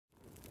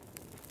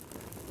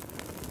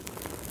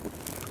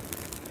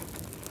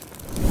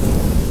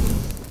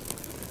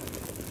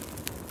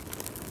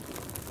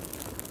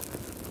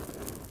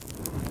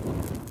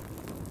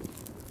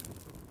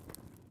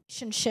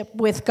Relationship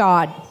with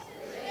God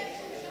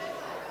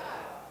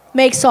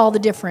makes all the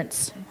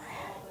difference.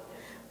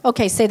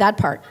 Okay, say that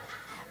part.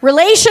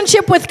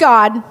 Relationship with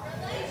God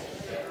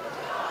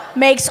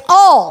makes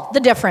all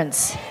the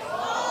difference.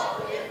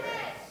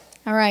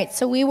 All right,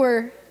 so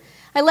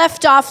I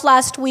left off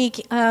last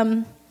week.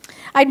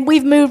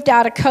 We've moved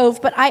out of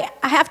Cove, but I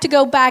have to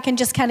go back and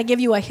just kind of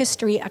give you a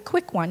history, a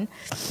quick one.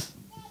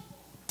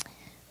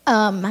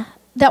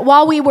 That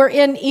while we were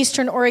in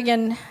Eastern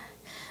Oregon,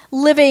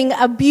 living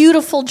a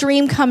beautiful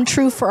dream come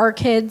true for our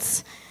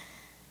kids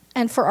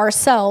and for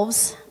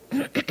ourselves,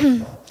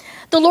 the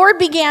Lord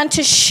began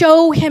to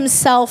show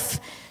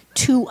himself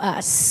to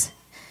us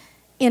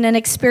in an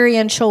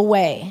experiential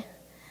way.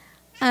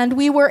 And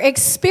we were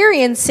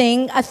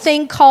experiencing a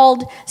thing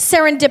called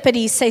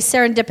serendipity. Say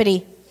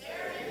serendipity.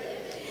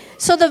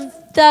 So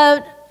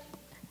the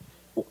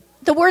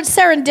word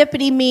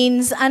serendipity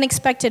means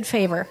unexpected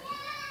favor,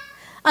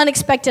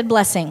 unexpected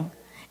blessing.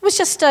 It was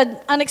just an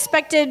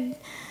unexpected,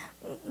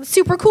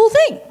 super cool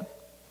thing.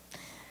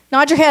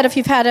 Nod your head if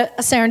you've had a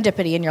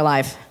serendipity in your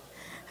life.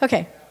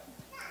 Okay.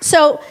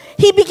 So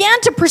he began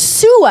to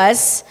pursue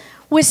us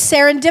with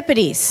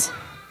serendipities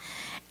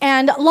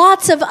and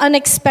lots of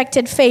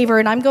unexpected favor,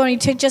 and I'm going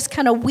to just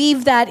kind of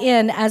weave that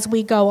in as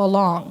we go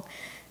along.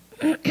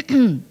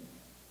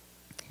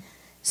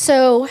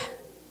 So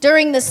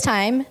during this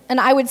time,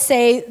 and I would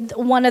say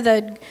one of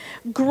the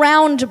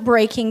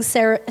groundbreaking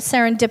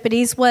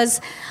serendipities was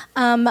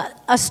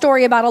a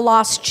story about a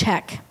lost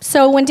check.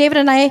 So when David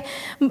and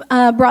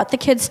I brought the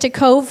kids to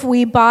Cove,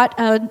 we bought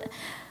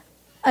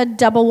a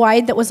double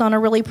wide that was on a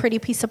really pretty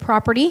piece of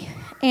property.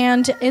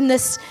 And in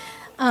this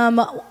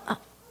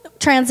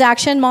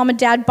transaction, Mom and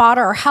Dad bought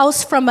our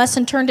house from us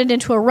and turned it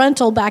into a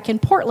rental back in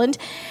Portland.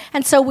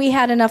 And so we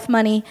had enough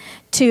money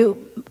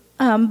to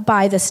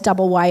buy this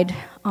double wide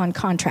on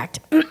contract.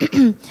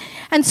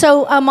 And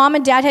so Mom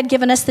and Dad had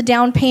given us the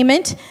down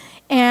payment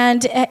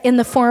and in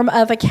the form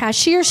of a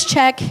cashier's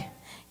check,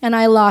 and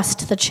I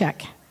lost the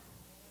check.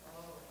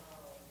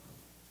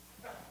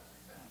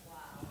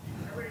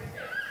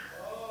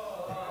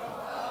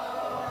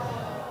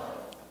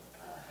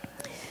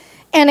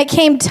 And it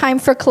came time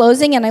for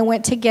closing, and I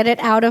went to get it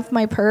out of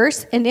my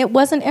purse, and it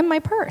wasn't in my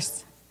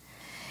purse.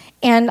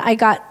 And I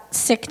got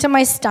sick to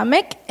my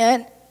stomach,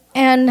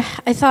 and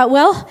I thought,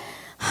 well,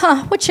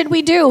 what should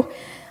we do?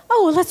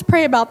 Oh, let's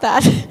pray about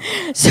that.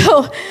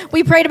 So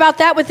we prayed about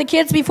that with the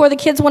kids before the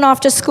kids went off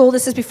to school.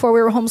 This is before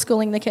we were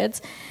homeschooling the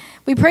kids.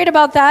 We prayed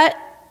about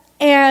that,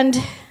 and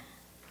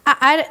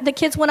the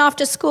kids went off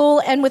to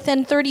school, and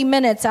within 30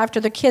 minutes after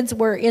the kids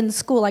were in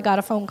school, I got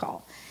a phone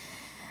call.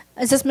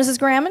 Is this Mrs.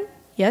 Gramman?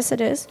 Yes,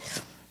 it is.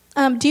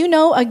 Do you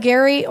know a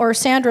Gary or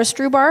Sandra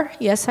Strubar?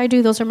 Yes, I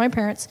do. Those are my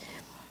parents.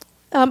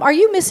 Are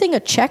you missing a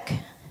check?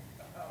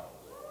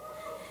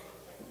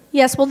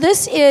 Yes, well,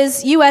 this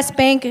is U.S.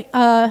 Bank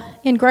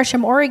in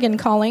Gresham, Oregon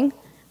calling.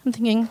 I'm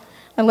thinking,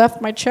 I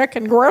left my check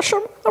in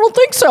Gresham? I don't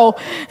think so.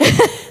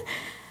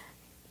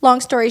 Long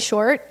story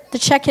short, the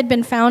check had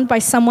been found by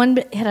someone.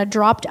 It had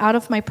dropped out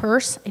of my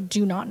purse. I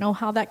do not know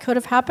how that could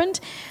have happened,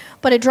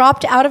 but it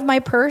dropped out of my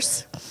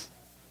purse.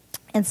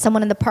 And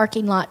someone in the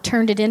parking lot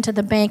turned it into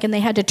the bank, and they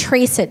had to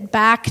trace it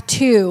back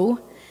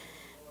to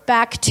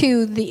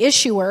the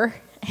issuer.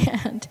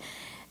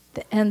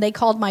 And they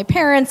called my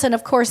parents, and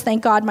of course,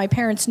 thank God my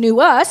parents knew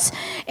us,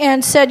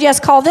 and said, yes,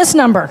 call this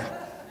number,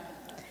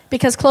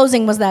 because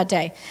closing was that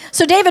day.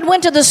 So David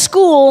went to the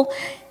school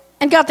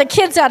and got the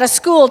kids out of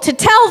school to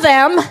tell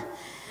them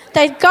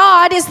that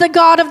God is the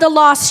God of the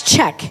lost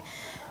check.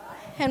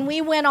 And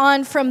we went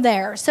on from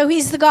there. So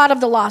he's the God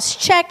of the lost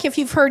check. If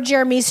you've heard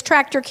Jeremy's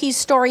tractor keys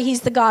story, he's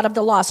the God of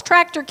the lost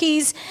tractor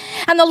keys.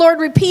 And the Lord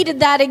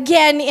repeated that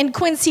again in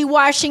Quincy,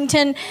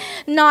 Washington,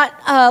 not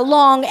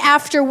long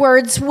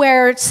afterwards,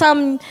 where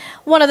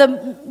one of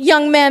the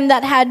young men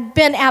that had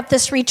been at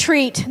this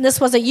retreat, and this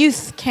was a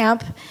youth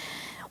camp,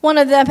 one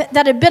of them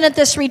that had been at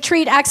this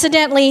retreat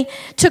accidentally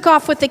took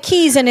off with the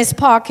keys in his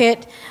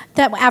pocket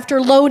that after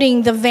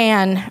loading the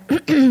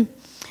van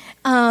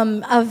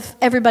of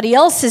everybody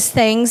else's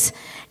things,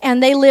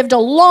 and they lived a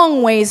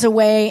long ways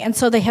away, and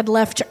so they had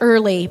left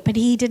early, but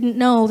he didn't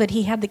know that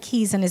he had the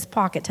keys in his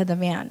pocket to the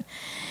van.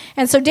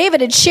 And so David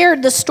had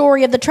shared the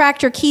story of the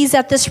tractor keys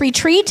at this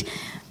retreat,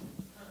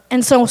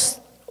 and so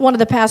one of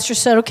the pastors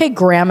said, okay,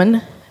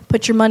 Gramman,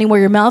 put your money where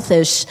your mouth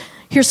is.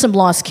 Here's some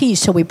lost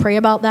keys. Shall we pray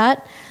about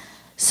that?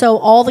 So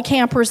all the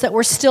campers that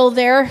were still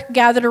there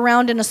gathered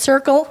around in a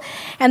circle,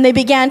 and they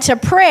began to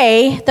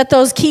pray that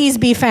those keys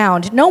be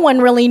found. No one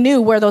really knew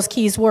where those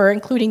keys were,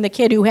 including the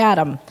kid who had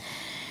them.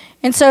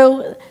 And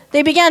so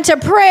they began to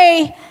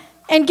pray,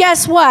 and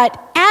guess what?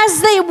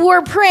 As they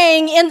were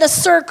praying in the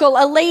circle,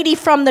 a lady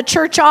from the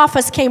church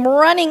office came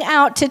running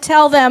out to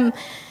tell them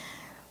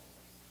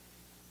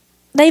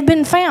they've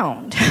been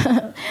found.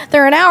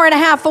 They're an hour and a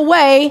half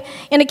away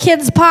in a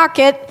kid's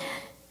pocket.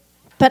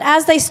 But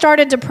as they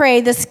started to pray,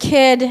 this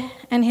kid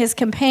and his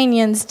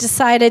companions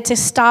decided to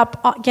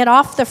get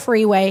off the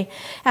freeway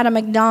at a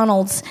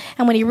McDonald's.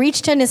 And when he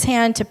reached in his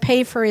hand to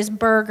pay for his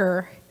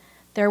burger,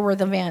 there were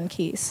the van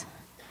keys.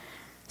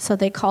 So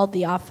they called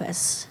the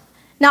office.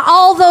 Now,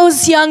 all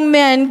those young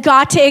men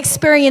got to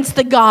experience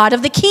the God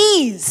of the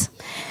keys.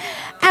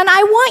 And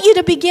I want you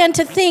to begin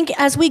to think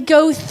as we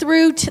go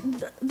through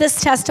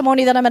this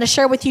testimony that I'm going to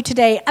share with you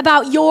today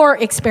about your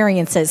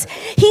experiences.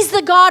 He's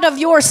the God of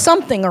your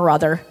something or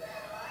other.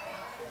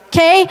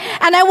 Okay?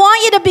 And I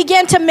want you to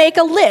begin to make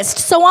a list.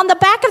 So on the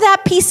back of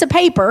that piece of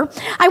paper,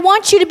 I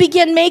want you to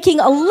begin making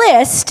a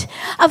list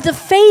of the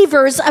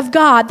favors of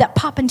God that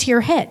pop into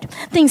your head.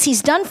 Things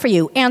he's done for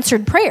you,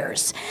 answered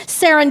prayers,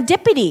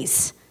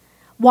 serendipities,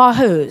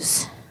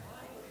 wahoos.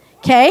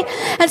 Okay?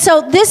 And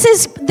so this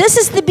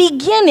is the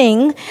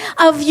beginning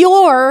of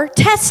your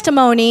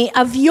testimony,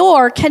 of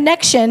your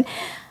connection,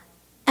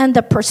 and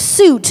the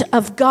pursuit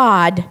of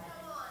God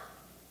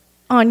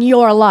on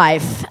your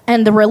life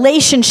and the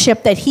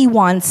relationship that he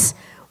wants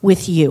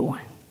with you.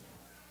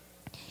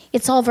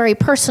 It's all very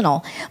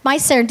personal. My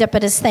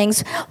serendipitous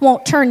things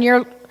won't turn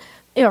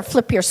or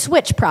flip your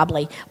switch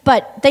probably,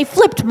 but they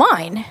flipped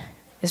mine.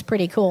 It's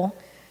pretty cool.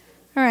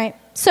 All right.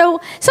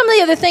 So some of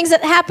the other things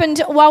that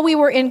happened while we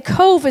were in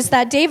Cove is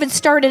that David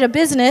started a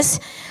business.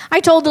 I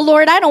told the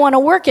Lord, I don't want to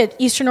work at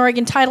Eastern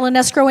Oregon Title and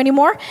Escrow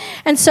anymore,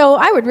 and so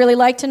I would really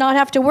like to not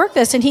have to work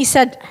this. And he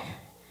said,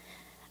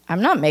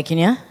 I'm not making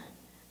you.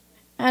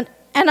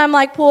 And I'm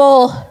like,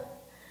 well,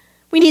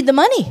 we need the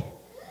money.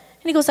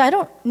 And he goes, I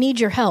don't need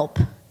your help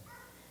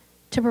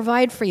to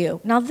provide for you.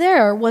 Now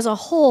there was a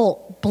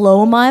whole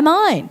blow my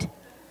mind.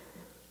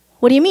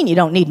 What do you mean you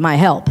don't need my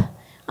help?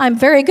 I'm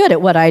very good at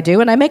what I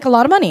do, and I make a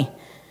lot of money.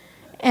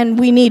 And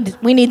we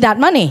need that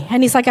money.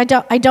 And he's like, I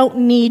don't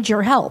need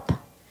your help.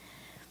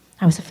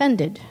 I was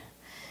offended.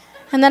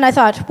 And then I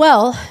thought,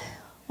 well,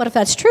 what if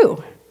that's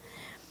true?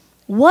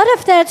 What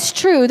if that's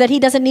true that he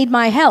doesn't need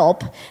my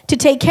help to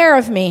take care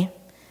of me?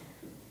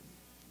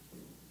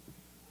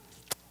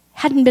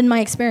 Hadn't been my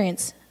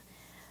experience.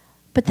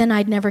 But then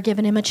I'd never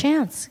given him a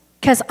chance.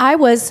 Because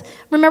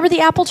remember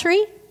the apple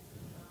tree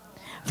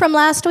from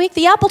last week?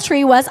 The apple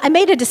tree was, I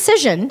made a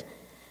decision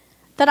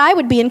that I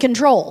would be in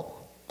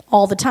control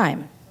all the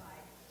time.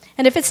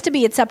 And if it's to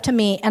be, it's up to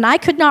me. And I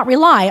could not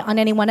rely on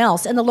anyone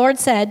else. And the Lord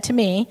said to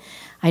me,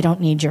 I don't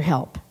need your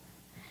help.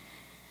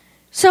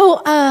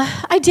 So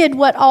I did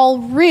what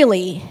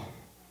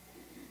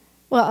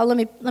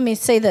let me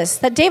say this,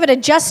 that David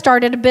had just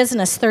started a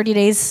business 30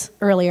 days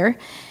earlier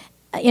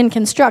in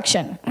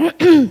construction.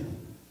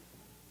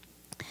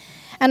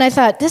 And I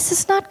thought, this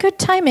is not good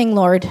timing,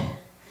 Lord.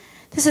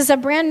 This is a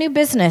brand new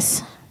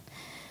business.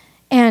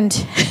 And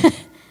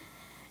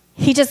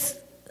he just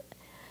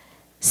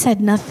said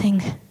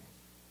nothing.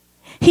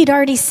 He'd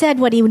already said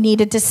what he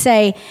needed to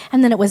say,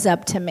 and then it was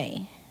up to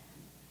me.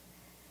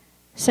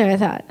 So I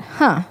thought,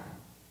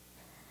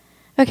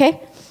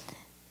 okay.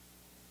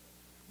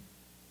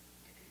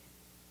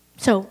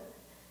 So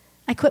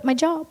I quit my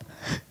job,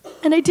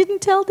 and I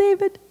didn't tell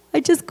David. I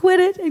just quit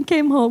it and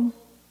came home.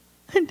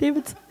 And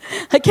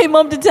I came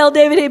home to tell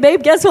David, hey,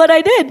 babe, guess what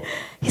I did?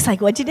 He's like,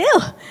 what'd you do?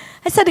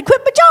 I said, I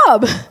quit my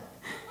job.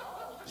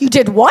 You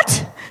did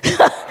what?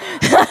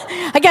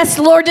 I guess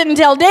the Lord didn't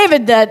tell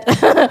David that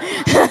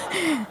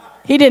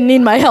he didn't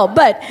need my help.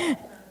 But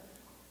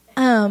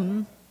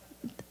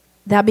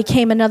that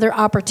became another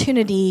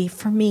opportunity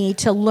for me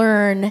to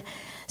learn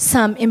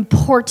some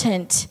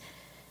important,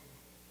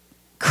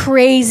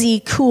 crazy,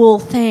 cool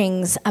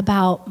things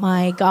about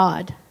my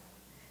God.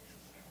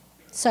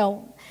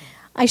 So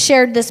I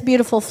shared this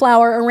beautiful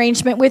flower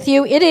arrangement with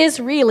you. It is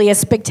really a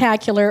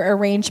spectacular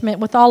arrangement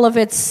with all of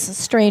its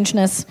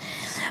strangeness.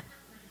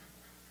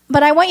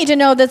 But I want you to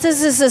know that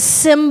this is a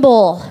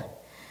symbol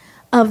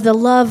of the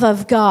love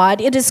of God.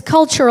 It is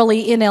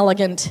culturally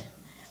inelegant.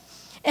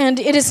 And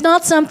it is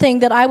not something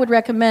that I would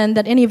recommend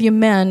that any of you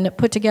men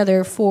put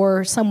together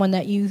for someone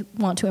that you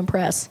want to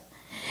impress.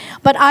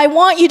 But I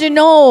want you to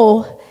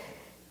know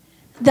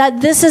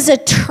that this is a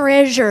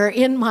treasure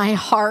in my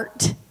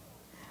heart.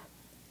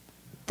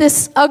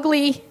 This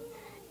ugly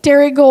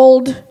Dairy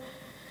Gold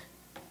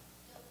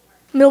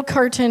milk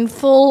carton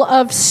full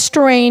of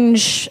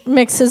strange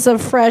mixes of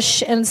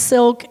fresh and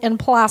silk and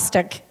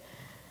plastic.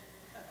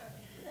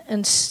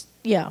 And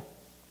yeah.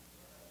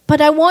 But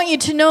I want you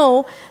to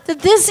know that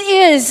this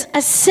is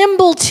a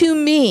symbol to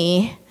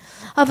me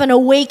of an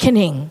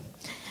awakening.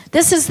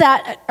 This is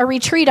a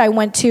retreat I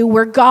went to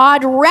where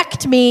God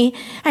wrecked me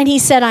and he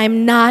said,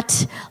 I'm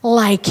not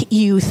like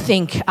you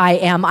think I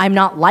am. I'm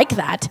not like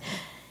that.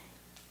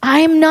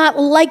 I'm not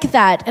like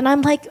that. And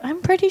I'm like,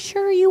 I'm pretty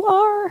sure you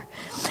are.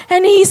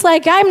 And he's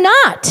like, I'm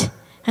not.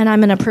 And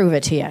I'm going to prove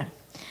it to you.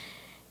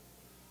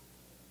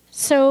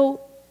 So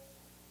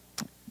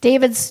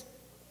David's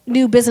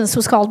new business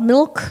was called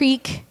Mill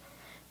Creek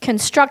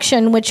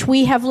Construction, which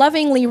we have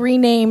lovingly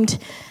renamed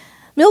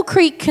Mill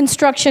Creek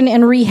Construction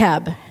and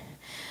Rehab,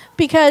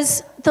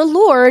 because the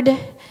Lord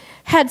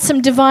had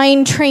some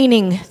divine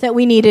training that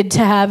we needed to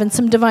have and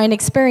some divine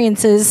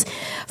experiences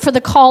for the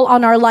call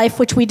on our life,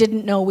 which we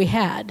didn't know we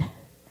had.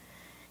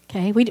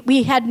 Okay,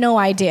 we had no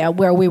idea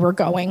where we were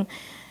going.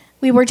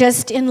 We were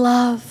just in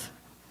love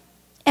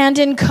and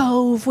in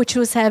Cove, which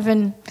was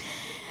heaven.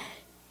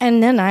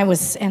 And then I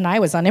was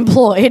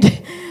unemployed,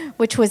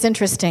 which was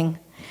interesting.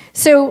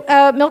 So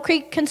Mill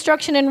Creek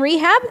Construction and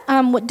Rehab,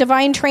 what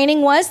divine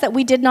training was that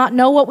we did not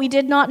know what we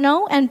did not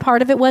know, and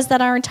part of it was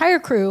that our entire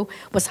crew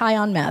was high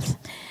on meth.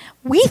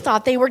 We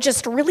thought they were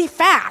just really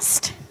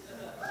fast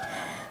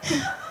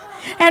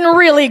and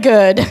really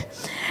good.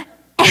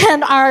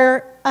 And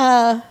our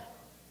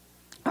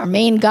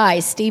main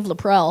guy, Steve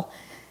Laprelle,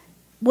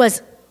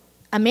 was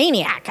a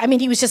maniac. I mean,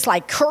 he was just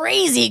like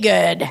crazy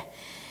good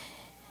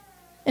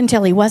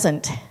until he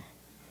wasn't.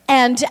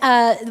 And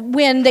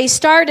when they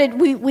started,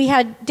 we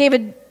had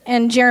David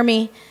and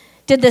Jeremy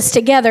did this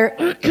together,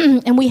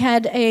 and we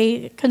had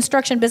a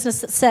construction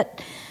business that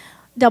set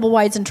double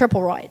wides and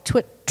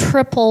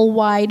triple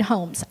wide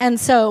homes. And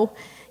so,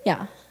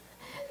 yeah,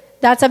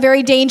 that's a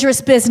very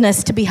dangerous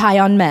business to be high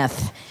on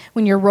meth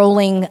when you're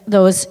rolling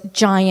those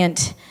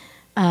giant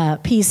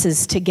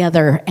pieces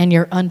together and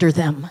you're under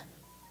them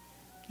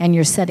and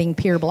you're setting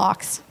pier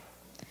blocks.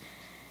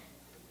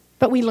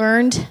 But we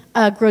learned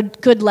a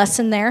good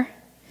lesson there.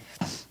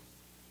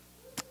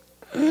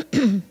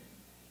 The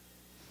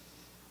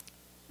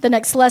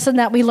next lesson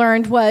that we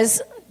learned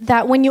was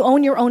that when you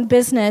own your own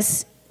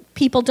business,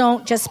 people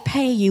don't just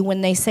pay you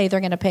when they say they're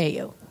going to pay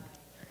you.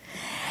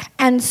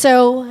 And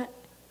so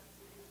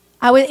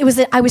I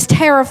was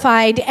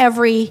terrified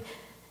every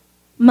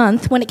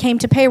month when it came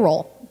to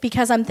payroll,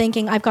 because I'm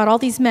thinking, I've got all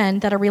these men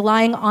that are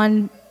relying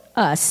on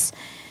us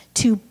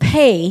to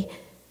pay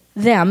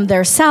them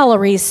their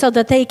salaries so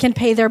that they can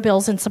pay their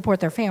bills and support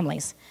their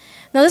families.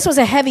 Now, this was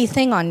a heavy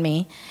thing on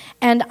me,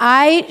 and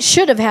I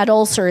should have had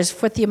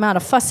ulcers with the amount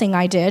of fussing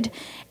I did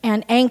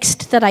and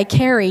angst that I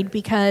carried,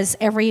 because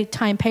every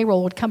time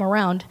payroll would come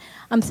around,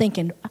 I'm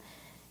thinking,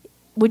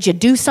 would you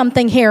do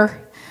something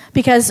here?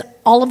 Because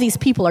all of these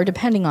people are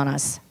depending on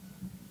us.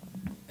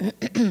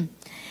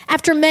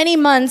 After many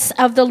months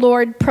of the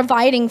Lord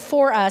providing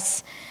for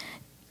us,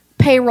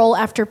 payroll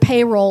after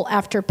payroll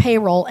after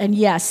payroll, and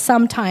yes,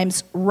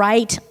 sometimes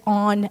right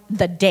on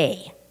the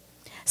day.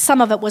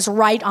 Some of it was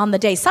right on the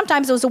day.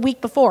 Sometimes it was a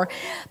week before,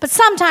 but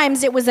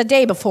sometimes it was a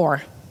day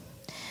before.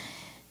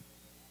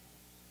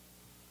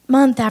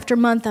 Month after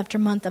month after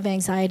month of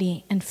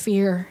anxiety and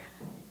fear.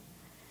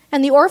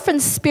 And the orphan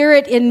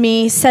spirit in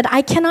me said,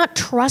 I cannot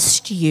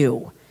trust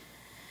you.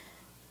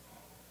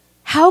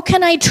 How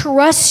can I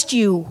trust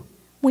you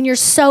when you're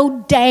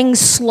so dang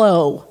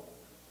slow?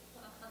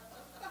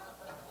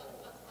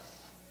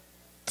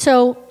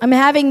 So I'm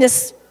having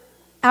this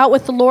out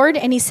with the Lord,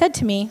 and he said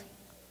to me,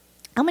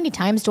 how many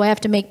times do I have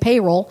to make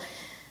payroll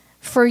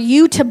for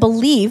you to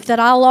believe that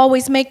I'll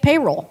always make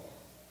payroll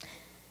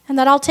and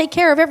that I'll take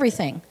care of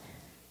everything?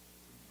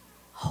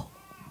 Oh.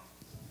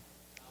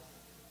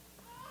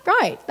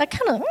 Right, that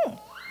kind of,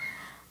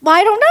 well,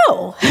 I don't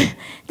know.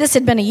 This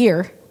had been a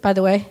year, by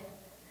the way,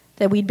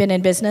 that we'd been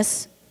in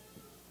business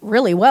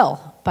really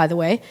well, by the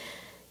way.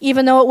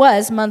 Even though it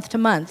was month to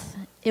month,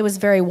 it was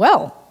very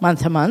well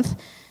month to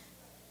month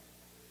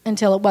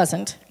until it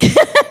wasn't.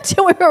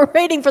 Until we were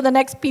waiting for the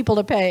next people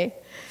to pay.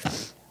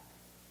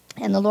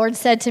 And the Lord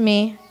said to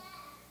me,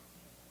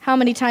 how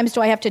many times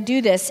do I have to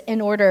do this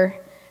in order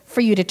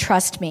for you to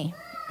trust me?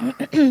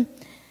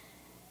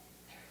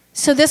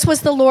 So this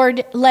was the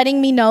Lord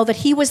letting me know that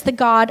he was the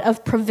God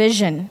of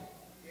provision.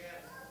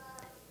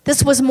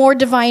 This was more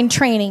divine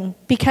training,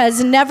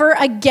 because never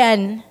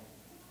again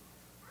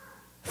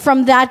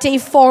from that day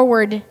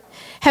forward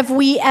have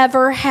we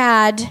ever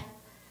had,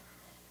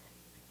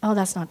 oh,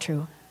 that's not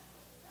true.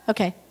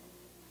 Okay.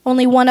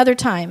 Only one other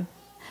time.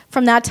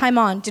 From that time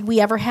on, did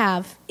we ever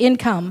have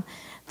income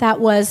that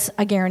was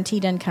a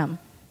guaranteed income.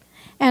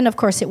 And of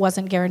course, it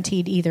wasn't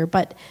guaranteed either.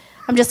 But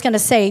I'm just going to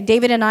say,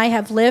 David and I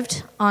have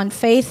lived on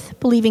faith,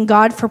 believing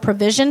God for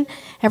provision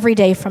every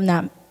day from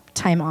that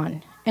time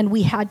on. And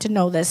we had to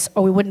know this,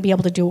 or we wouldn't be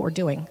able to do what we're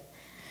doing.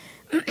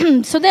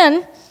 So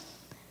then,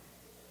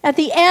 at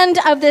the end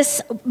of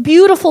this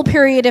beautiful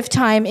period of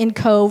time in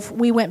Cove,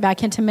 we went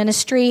back into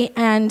ministry,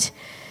 and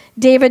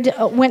David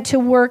went to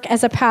work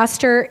as a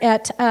pastor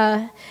at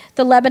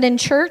the Lebanon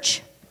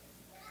church,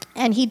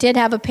 and he did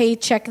have a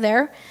paycheck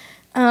there.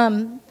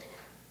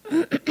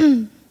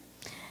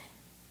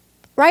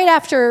 Right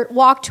after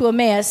Walk to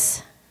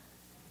Emmaus,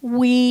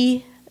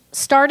 we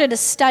started a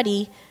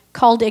study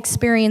called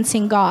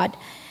Experiencing God.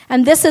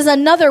 And this is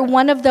another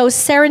one of those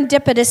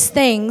serendipitous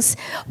things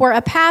where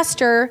a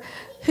pastor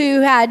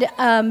who had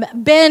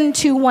been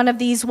to one of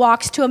these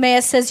walks to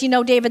Emmaus says, you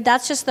know, David,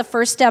 that's just the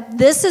first step.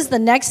 This is the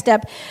next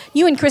step.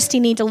 You and Christy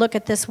need to look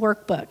at this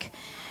workbook.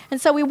 And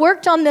so we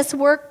worked on this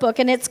workbook,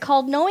 and it's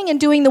called Knowing and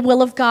Doing the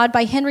Will of God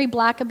by Henry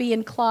Blackaby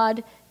and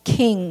Claude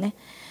King.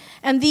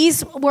 And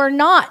these were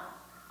not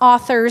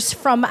authors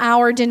from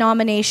our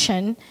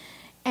denomination.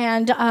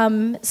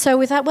 And so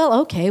we thought,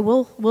 well, okay,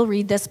 we'll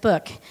read this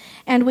book.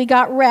 And we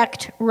got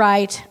wrecked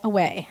right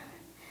away.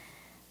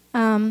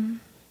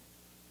 I'm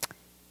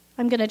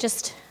going to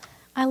just,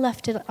 I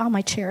left it on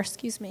my chair,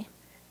 excuse me.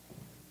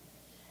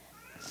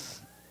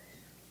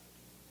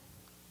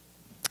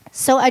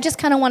 So I just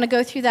kind of want to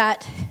go through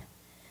that.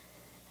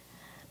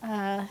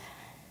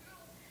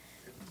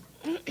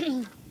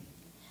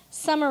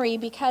 summary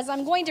because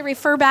I'm going to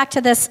refer back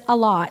to this a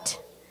lot.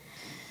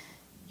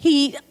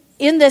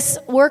 In this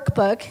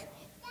workbook,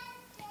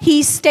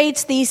 he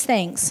states these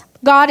things.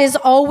 God is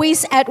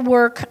always at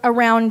work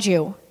around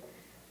you.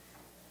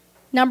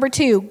 Number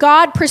 2,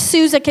 God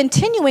pursues a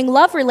continuing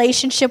love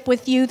relationship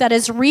with you that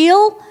is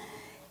real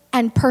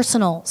and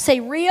personal.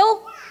 Say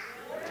real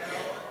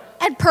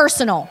and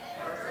personal.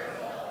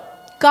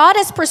 God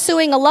is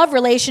pursuing a love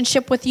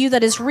relationship with you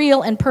that is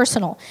real and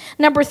personal.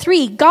 Number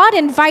 3, God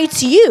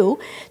invites you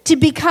to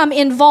become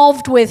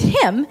involved with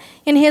him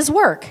in his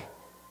work.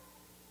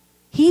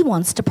 He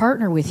wants to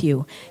partner with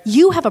you.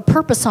 You have a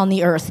purpose on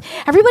the earth.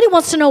 Everybody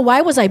wants to know,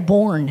 why was I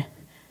born?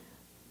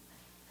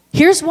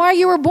 Here's why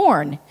you were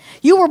born.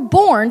 You were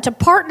born to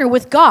partner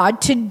with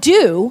God to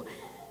do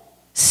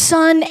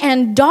son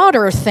and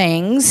daughter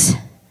things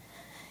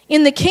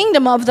in the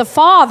kingdom of the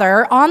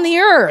Father on the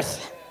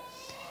earth.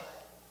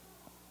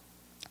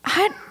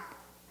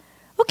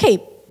 Okay,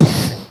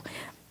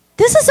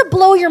 this is a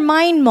blow your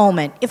mind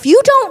moment. If you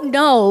don't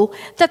know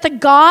that the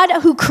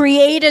God who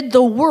created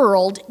the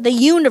world, the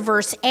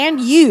universe, and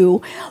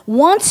you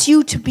wants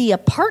you to be a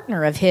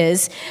partner of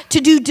his,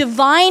 to do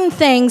divine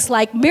things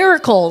like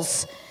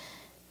miracles.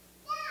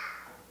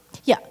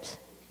 Yeah.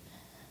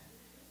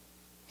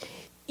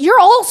 You're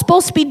all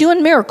supposed to be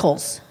doing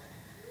miracles.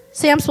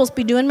 Say, I'm supposed to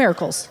be doing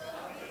miracles.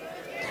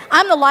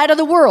 I'm the light of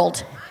the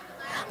world.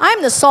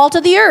 I'm the salt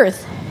of the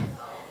earth.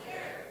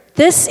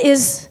 This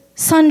is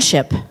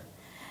sonship.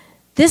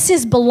 This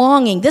is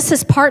belonging. This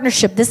is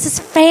partnership. This is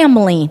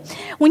family.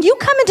 When you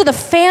come into the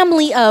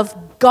family of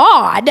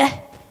God,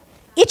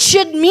 it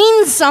should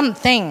mean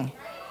something.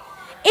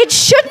 It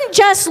shouldn't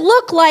just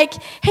look like,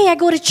 hey, I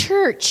go to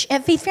church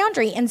at Faith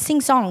Foundry and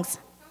sing songs.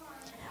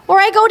 Or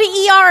I go to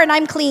ER and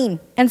I'm clean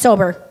and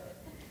sober.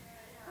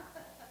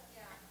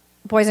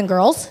 Boys and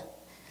girls,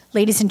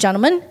 ladies and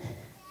gentlemen,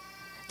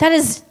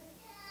 that's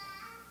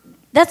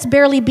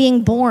barely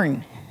being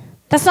born.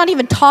 That's not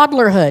even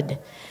toddlerhood.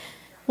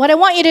 What I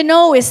want you to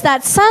know is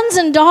that sons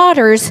and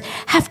daughters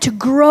have to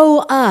grow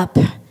up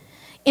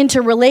into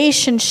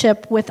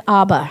relationship with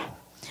Abba.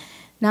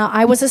 Now,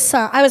 I was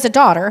a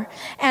daughter,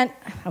 and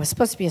I was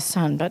supposed to be a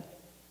son, but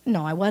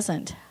no, I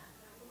wasn't.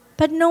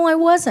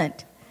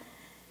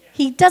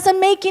 He doesn't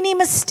make any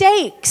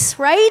mistakes,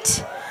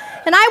 right?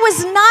 And I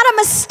was not a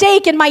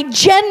mistake, and my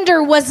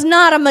gender was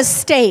not a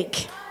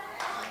mistake.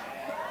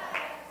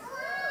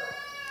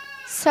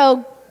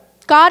 So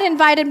God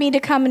invited me to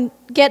come and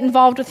get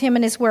involved with him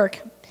in his work.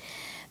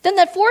 Then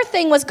the 4th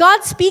thing was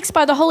God speaks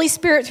by the Holy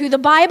Spirit through the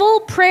Bible,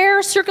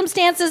 prayer,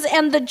 circumstances,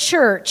 and the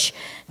church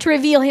to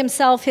reveal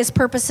himself, his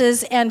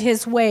purposes, and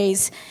his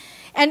ways.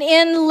 And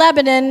in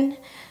Lebanon,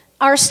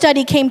 our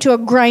study came to a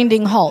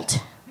grinding halt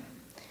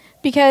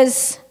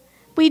because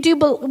we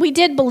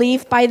did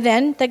believe by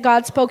then that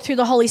God spoke through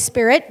the Holy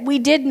Spirit. We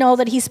did know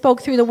that he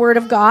spoke through the Word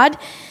of God.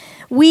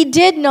 We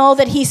did know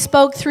that he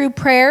spoke through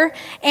prayer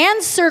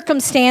and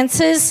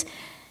circumstances,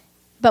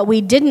 but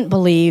we didn't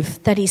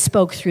believe that he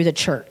spoke through the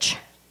church.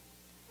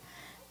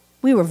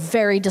 We were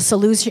very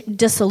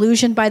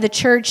disillusioned by the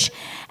church,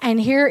 and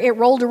here it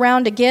rolled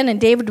around again, and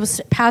David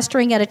was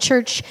pastoring at a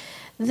church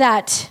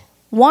that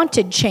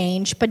wanted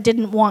change but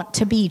didn't want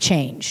to be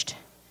changed.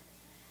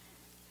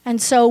 And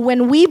so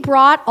when we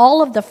brought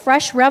all of the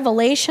fresh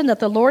revelation that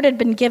the Lord had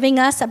been giving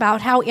us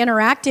about how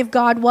interactive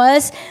God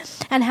was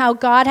and how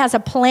God has a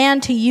plan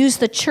to use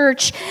the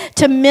church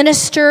to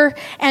minister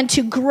and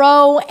to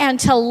grow and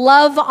to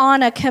love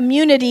on a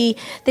community,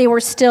 they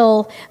were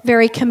still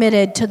very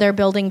committed to their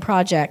building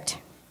project.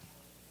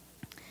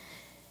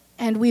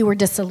 And we were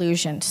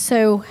disillusioned.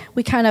 So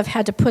we kind of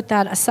had to put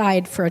that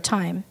aside for a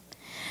time.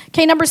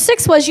 Okay, number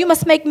 6 was you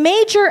must make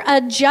major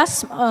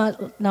adjustments.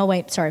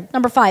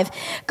 Number 5,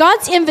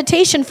 God's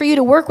invitation for you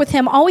to work with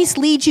him always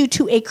leads you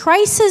to a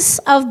crisis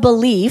of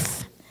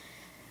belief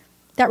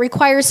that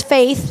requires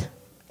faith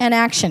and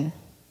action.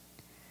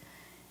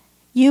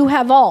 You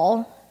have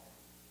all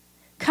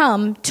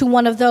come to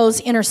one of those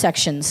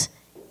intersections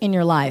in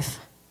your life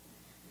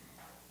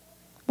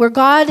where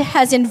God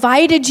has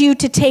invited you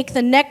to take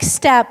the next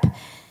step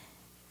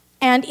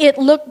and it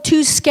looked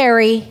too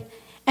scary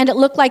and it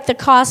looked like the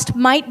cost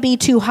might be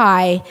too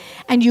high,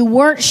 and you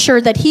weren't sure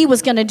that he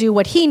was going to do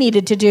what he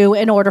needed to do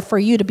in order for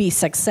you to be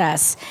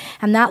success.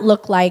 And that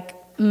looked like,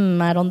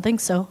 I don't think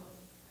so.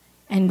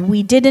 And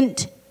we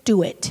didn't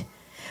do it.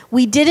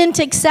 We didn't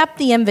accept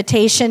the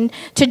invitation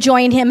to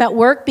join him at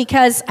work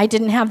because I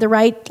didn't have the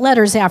right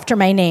letters after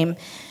my name,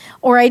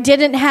 or I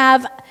didn't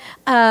have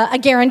a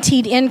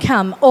guaranteed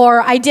income,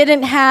 or I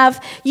didn't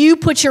have you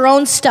put your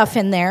own stuff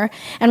in there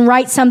and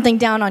write something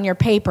down on your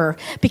paper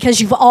because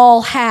you've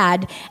all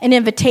had an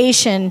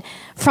invitation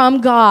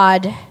from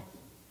God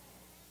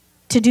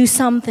to do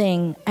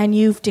something and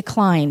you've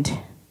declined.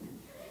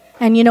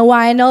 And you know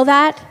why I know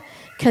that?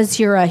 Because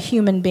you're a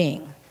human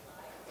being.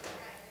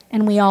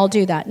 And we all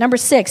do that. Number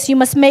 6, you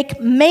must make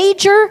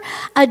major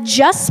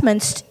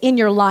adjustments in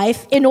your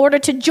life in order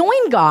to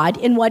join God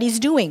in what he's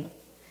doing.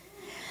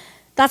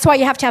 That's why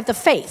you have to have the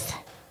faith.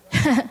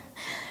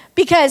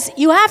 Because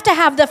you have to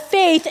have the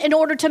faith in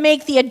order to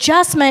make the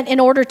adjustment in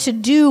order to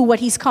do what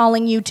he's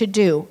calling you to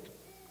do.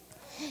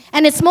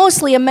 And it's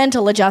mostly a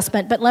mental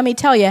adjustment, but let me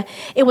tell you,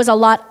 it was a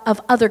lot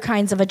of other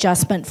kinds of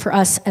adjustment for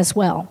us as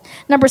well.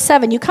 Number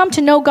 7, you come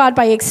to know God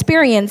by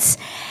experience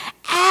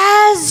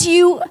as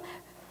you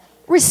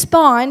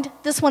respond.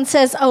 This one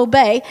says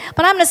obey,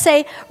 but I'm going to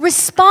say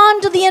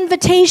respond to the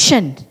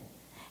invitation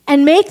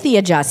and make the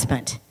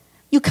adjustment.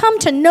 You come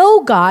to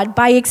know God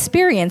by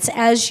experience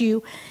as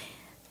you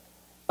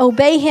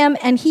obey him,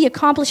 and he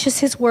accomplishes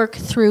his work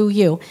through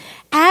you.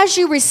 As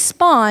you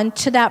respond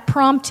to that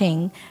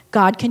prompting,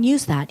 God can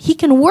use that. He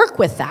can work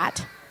with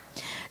that.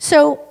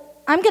 So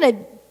I'm going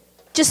to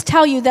just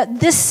tell you that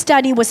this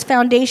study was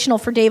foundational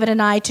for David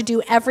and I to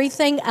do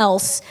everything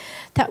else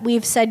that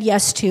we've said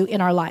yes to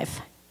in our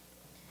life.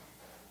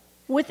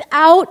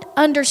 Without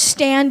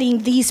understanding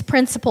these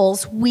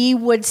principles, we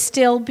would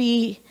still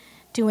be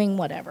doing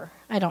whatever.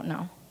 I don't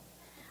know.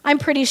 I'm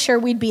pretty sure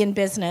we'd be in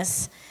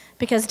business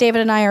because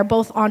David and I are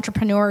both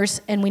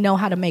entrepreneurs and we know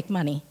how to make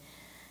money.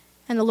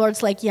 And the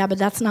Lord's like, yeah, but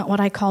that's not what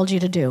I called you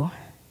to do.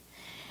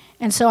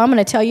 And so I'm going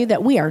to tell you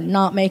that we are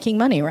not making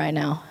money right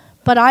now.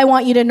 But I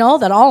want you to know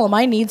that all of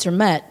my needs are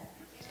met.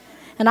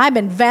 And I've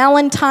been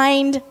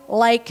Valentined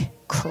like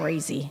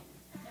crazy.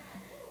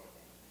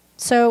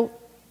 So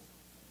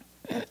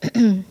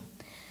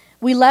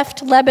we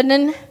left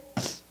Lebanon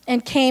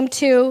and came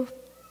to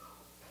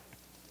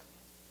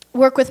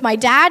work with my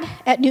dad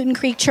at Newton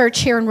Creek Church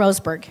here in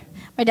Roseburg.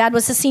 My dad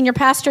was the senior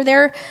pastor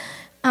there,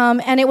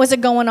 and it was a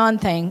going-on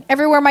thing.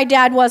 Everywhere my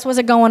dad was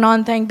a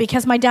going-on thing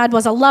because my dad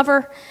was a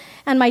lover,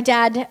 and my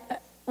dad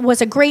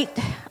was a great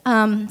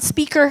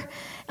speaker,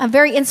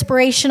 very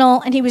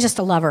inspirational, and he was just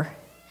a lover.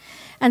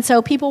 And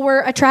so people were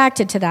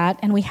attracted to that,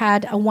 and we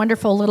had a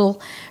wonderful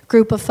little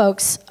group of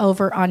folks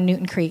over on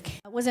Newton Creek.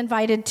 I was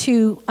invited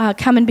to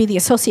come and be the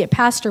associate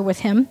pastor with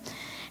him,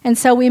 and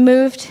so we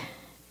moved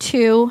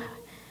to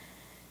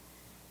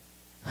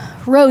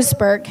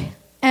Roseburg,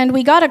 and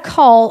we got a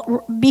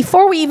call.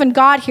 Before we even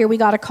got here, we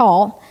got a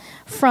call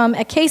from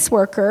a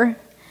caseworker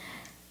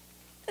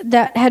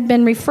that had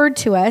been referred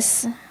to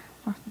us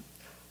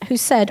who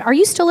said, "Are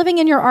you still living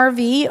in your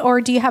RV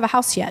or do you have a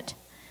house yet?"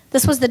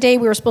 This was the day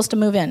we were supposed to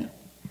move in.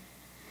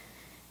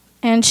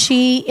 And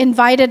she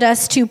invited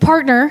us to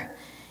partner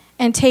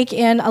and take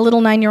in a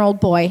little 9-year-old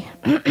boy.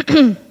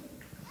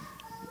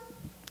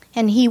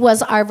 And he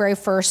was our very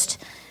first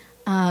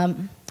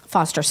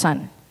foster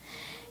son.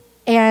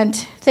 And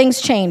things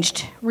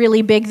changed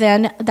really big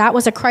then. That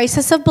was a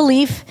crisis of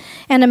belief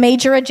and a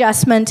major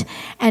adjustment,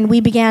 and we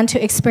began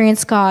to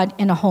experience God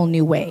in a whole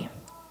new way.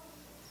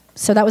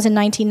 So that was in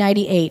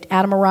 1998.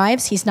 Adam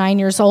arrives. He's 9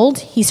 years old.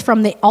 He's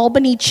from the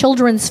Albany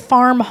Children's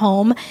Farm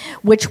Home,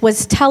 which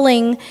was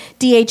telling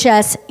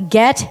DHS,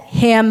 get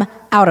him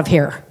out of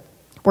here.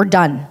 We're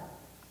done.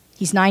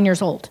 He's 9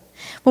 years old.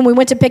 When we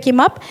went to pick him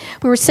up,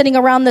 we were sitting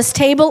around this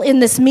table in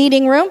this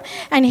meeting room,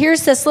 and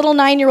here's this little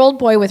 9-year-old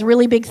boy with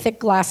really big, thick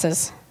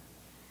glasses.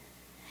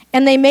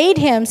 And they made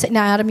him say,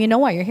 now, Adam, you know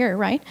why you're here,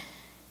 right?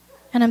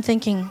 And I'm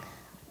thinking,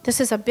 this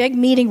is a big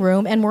meeting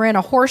room, and we're in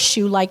a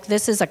horseshoe like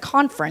this is a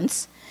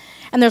conference.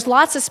 And there's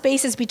lots of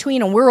spaces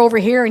between, and we're over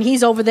here, and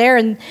he's over there,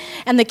 and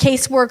the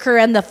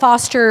caseworker and the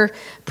foster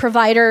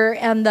provider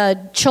and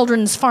the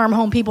children's farm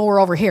home people were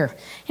over here.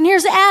 And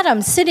here's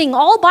Adam sitting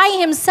all by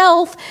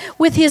himself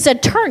with his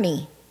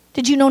attorney.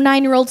 Did you know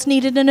 9-year-olds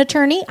needed an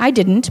attorney? I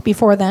didn't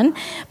before then.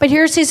 But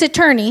here's his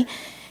attorney.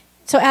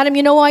 So Adam,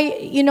 you know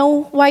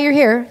why you're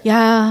here?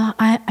 Yeah,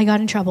 I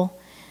got in trouble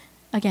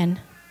again.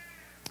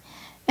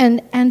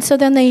 And so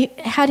then they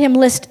had him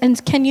list,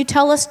 and can you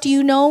tell us, do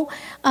you know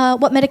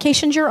what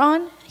medications you're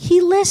on?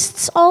 He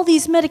lists all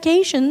these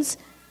medications.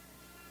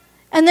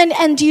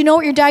 And do you know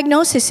what your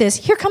diagnosis is?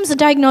 Here comes the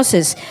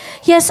diagnosis.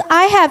 Yes,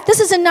 this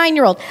is a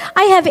 9-year-old.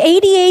 I have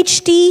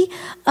ADHD,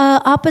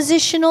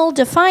 oppositional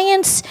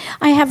defiance.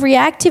 I have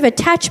reactive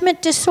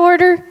attachment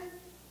disorder.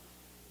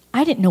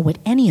 I didn't know what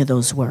any of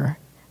those were.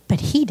 But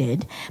he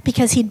did,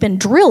 because he'd been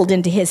drilled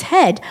into his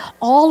head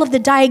all of the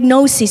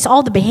diagnoses,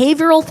 all the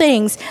behavioral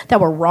things that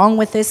were wrong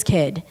with this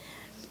kid.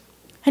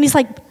 And he's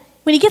like,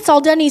 when he gets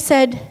all done, he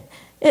said,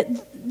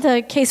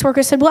 the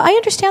caseworker said, well, I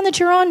understand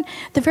that you're on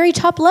the very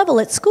top level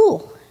at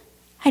school.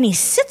 And he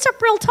sits up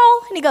real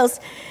tall, and he goes,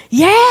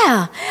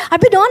 yeah,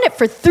 I've been on it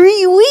for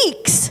 3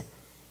 weeks.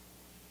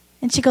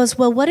 And she goes,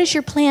 well, what is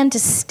your plan to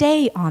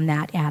stay on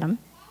that, Adam?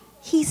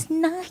 He's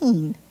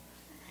 9.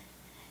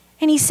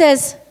 And he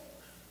says,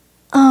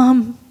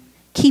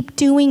 keep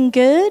doing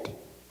good?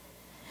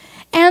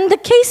 And the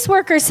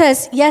caseworker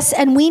says, yes,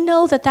 and we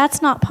know that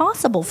that's not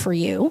possible for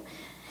you.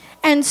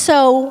 And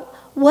so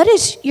what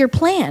is your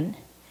plan?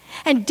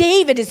 And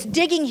David is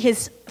digging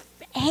his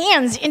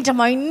hands into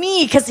my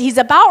knee because he's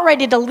about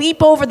ready to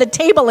leap over the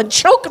table and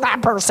choke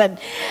that person.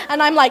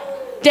 And I'm like,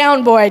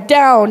 down, boy,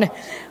 down.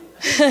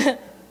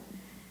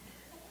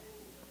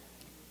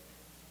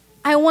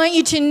 I want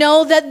you to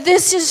know that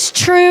this is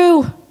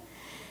true.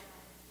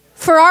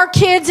 For our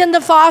kids in the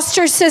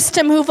foster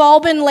system who've all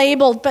been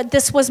labeled, but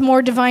this was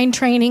more divine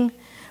training.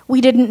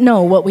 We didn't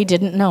know what we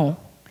didn't know.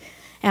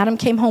 Adam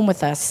came home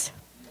with us.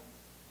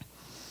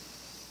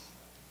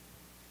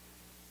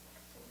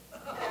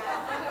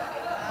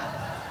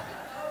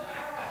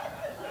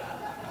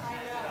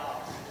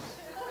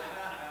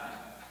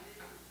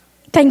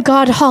 Thank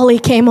God Holly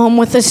came home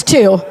with us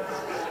too.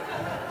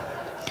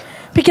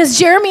 Because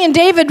Jeremy and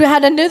David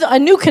had a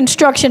new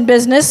construction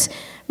business.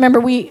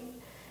 Remember, we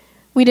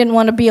didn't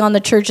want to be on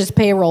the church's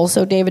payroll,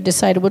 so David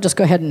decided we'll just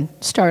go ahead and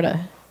start a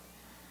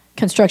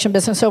construction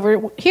business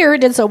over here.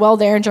 It did so well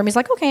there, and Jeremy's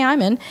like, okay,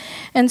 I'm in.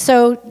 And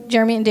so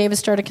Jeremy and David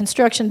started a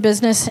construction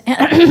business,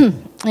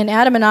 and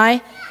Adam and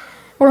I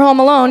were home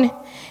alone.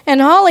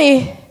 And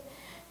Holly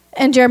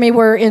and Jeremy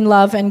were in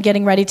love and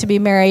getting ready to be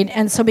married.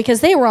 And so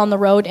because they were on the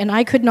road and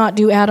I could not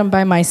do Adam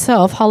by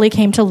myself, Holly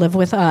came to live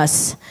with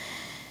us.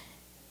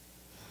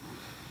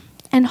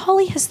 And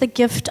Holly has the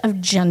gift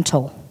of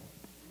gentle.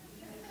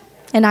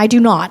 And I do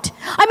not.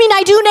 I mean,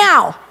 I do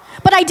now,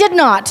 but I did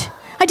not.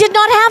 I did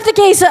not have the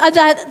case of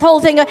that whole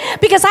thing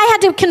because I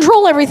had to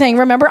control everything,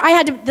 remember?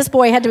 This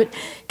boy had to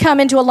come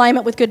into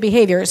alignment with good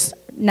behaviors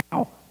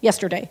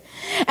yesterday.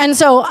 And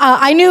so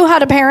I knew how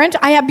to parent.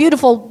 I have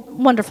beautiful,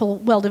 wonderful,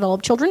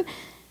 well-developed children.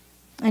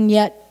 And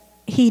yet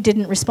he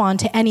didn't respond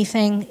to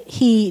anything.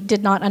 He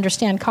did not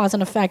understand cause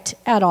and effect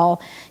at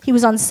all. He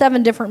was on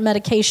 7 different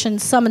medications,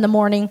 some in the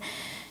morning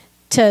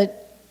to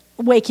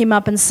wake him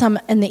up and some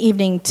in the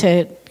evening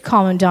to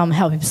calm him down,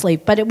 help him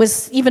sleep. But it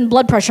was even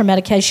blood pressure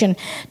medication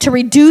to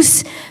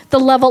reduce the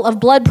level of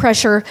blood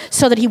pressure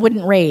so that he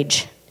wouldn't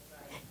rage.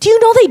 Do you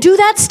know they do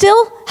that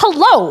still?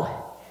 Hello.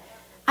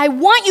 I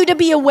want you to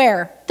be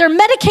aware. They're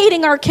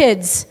medicating our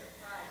kids.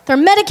 They're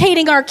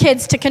medicating our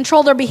kids to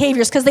control their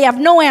behaviors because they have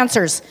no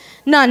answers.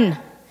 None. And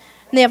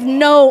they have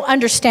no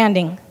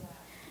understanding.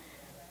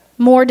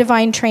 More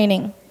divine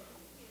training.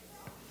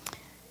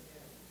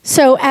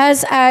 So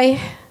as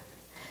I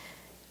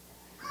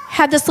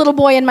had this little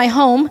boy in my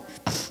home,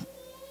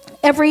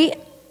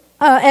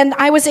 and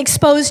I was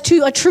exposed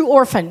to a true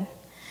orphan.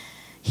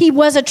 He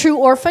was a true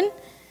orphan.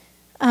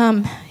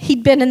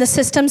 He'd been in the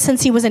system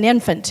since he was an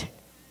infant.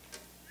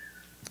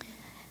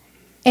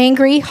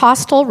 Angry,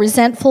 hostile,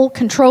 resentful,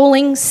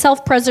 controlling,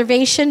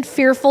 self-preservation,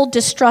 fearful,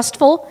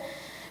 distrustful,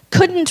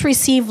 couldn't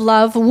receive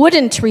love,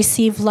 wouldn't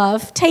receive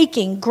love,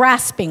 taking,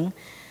 grasping,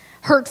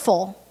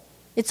 hurtful.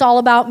 It's all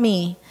about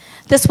me.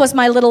 This was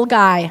my little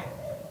guy.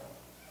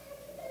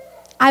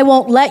 I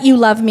won't let you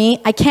love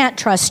me. I can't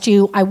trust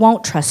you. I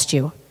won't trust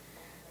you.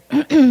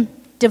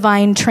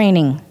 Divine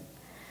training.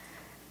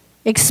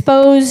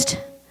 Exposed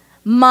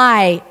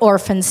my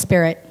orphan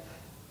spirit.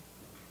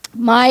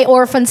 My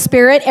orphan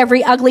spirit,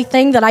 every ugly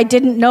thing that I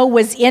didn't know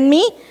was in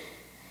me,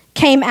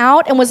 came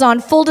out and was on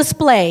full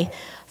display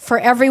for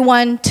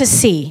everyone to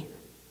see.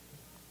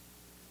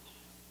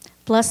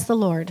 Bless the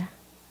Lord.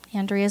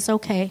 Andrea's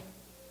okay.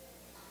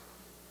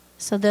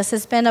 So this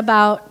has been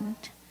about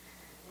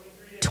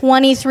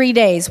 23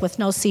 days with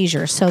no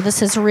seizures. So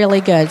this is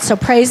really good. So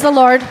praise the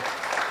Lord.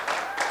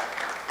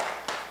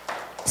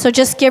 So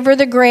just give her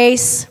the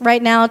grace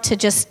right now to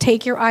just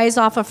take your eyes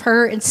off of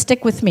her and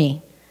stick with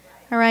me.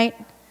 All right?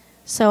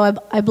 So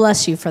I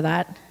bless you for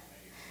that.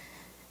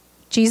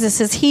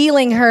 Jesus is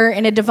healing her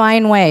in a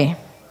divine way.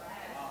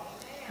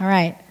 All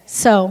right.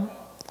 So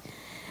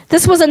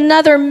this was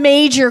another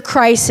major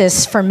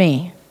crisis for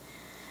me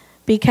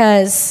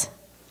because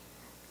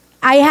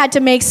I had to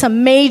make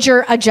some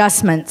major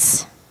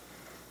adjustments.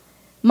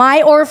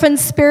 My orphan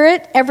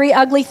spirit, every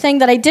ugly thing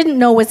that I didn't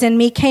know was in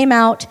me came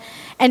out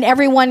and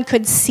everyone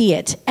could see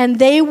it. And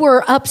they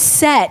were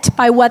upset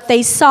by what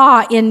they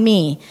saw in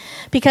me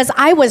because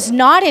I was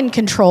not in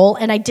control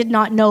and I did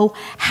not know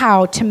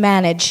how to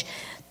manage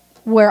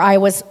where I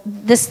was,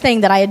 this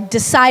thing that I had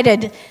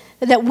decided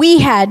that we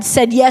had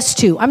said yes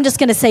to. I'm just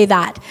going to say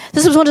that.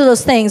 This was one of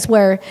those things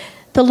where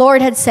the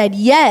Lord had said,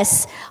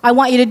 yes, I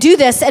want you to do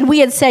this. And we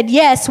had said,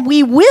 yes,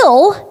 we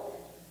will.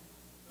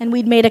 And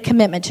we'd made a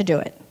commitment to do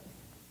it.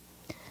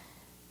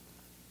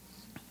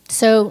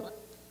 So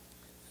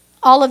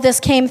all of this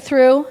came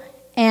through,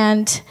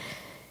 and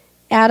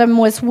Adam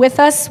was with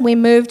us. We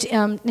moved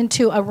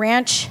into a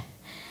ranch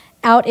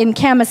out in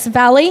Camas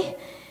Valley.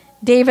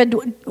 David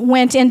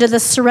went into the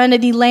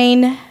Serenity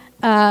Lane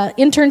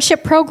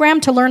internship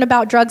program to learn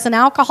about drugs and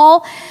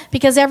alcohol,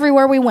 because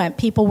everywhere we went,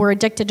 people were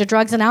addicted to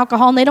drugs and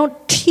alcohol, and they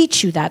don't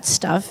teach you that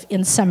stuff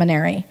in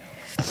seminary.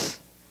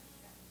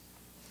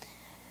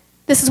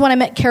 This is when I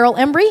met Carol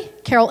Embry.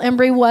 Carol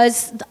Embry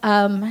was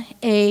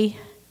a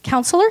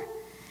counselor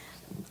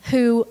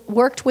who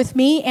worked with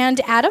me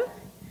and Adam,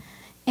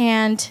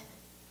 and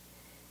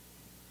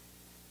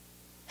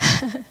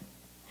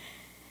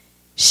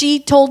she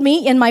told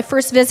me in my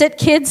first visit,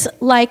 kids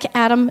like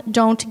Adam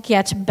don't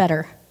get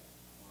better.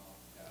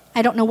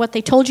 I don't know what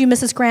they told you,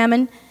 Mrs.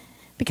 Gramman,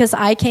 because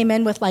I came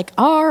in with like,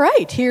 all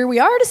right, here we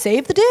are to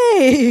save the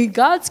day.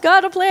 God's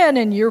got a plan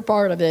and you're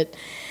part of it.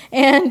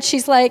 And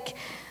she's like,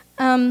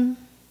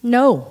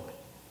 no.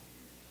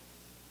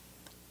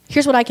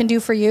 Here's what I can do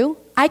for you.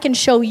 I can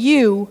show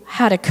you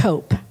how to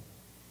cope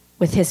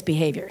with his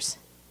behaviors.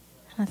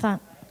 And I thought,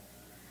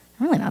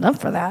 I'm really not up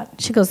for that.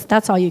 She goes,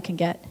 that's all you can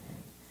get.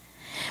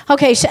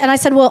 Okay, and I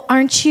said, well,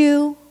 aren't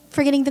you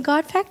forgetting the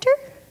God factor?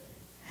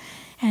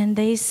 And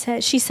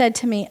she said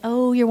to me,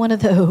 oh, you're one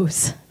of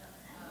those.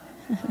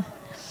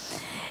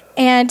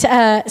 And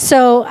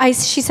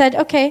she said,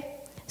 okay.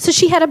 So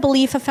she had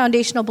a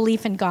foundational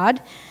belief in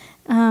God.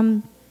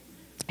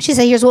 She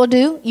said, here's what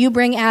we'll do. You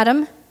bring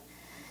Adam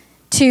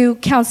to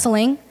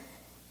counseling,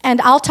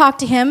 and I'll talk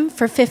to him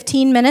for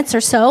 15 minutes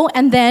or so,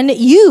 and then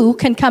you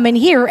can come in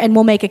here and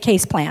we'll make a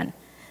case plan.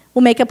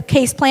 We'll make a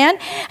case plan,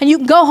 and you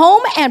can go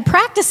home and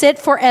practice it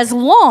for as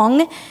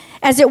long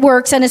as it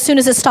works, and as soon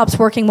as it stops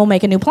working, we'll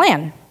make a new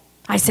plan.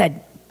 I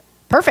said,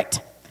 perfect.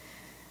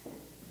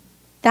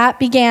 That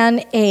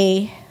began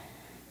a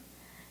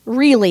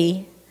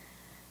really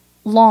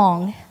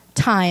long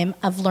time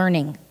of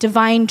learning,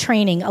 divine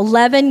training,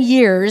 11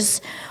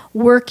 years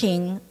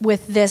working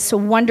with this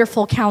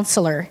wonderful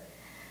counselor.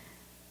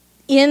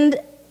 In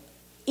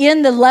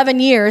the 11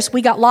 years,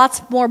 we got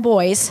lots more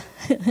boys,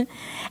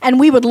 and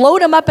we would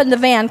load them up in the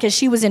van, because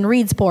she was in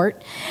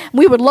Reedsport.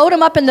 We would load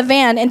them up in the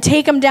van and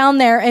take them down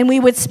there, and we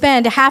would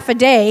spend half a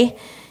day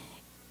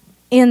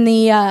in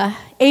the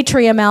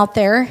atrium out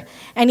there,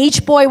 and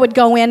each boy would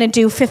go in and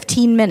do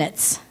 15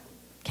 minutes.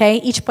 Okay,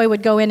 each boy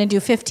would go in and do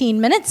 15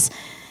 minutes,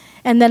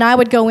 and then I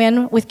would go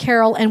in with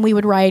Carol, and we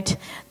would write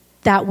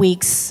that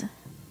week's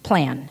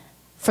plan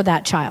for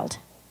that child.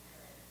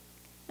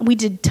 We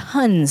did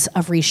tons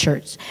of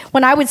research.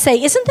 When I would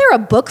say, isn't there a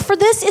book for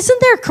this?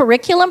 Isn't there a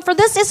curriculum for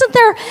this? Isn't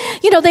there,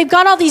 they've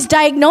got all these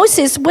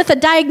diagnoses. With a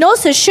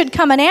diagnosis should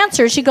come an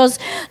answer. She goes,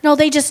 no,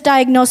 they just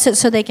diagnose it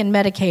so they can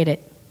medicate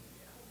it.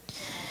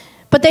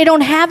 But they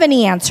don't have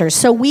any answers.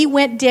 So we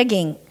went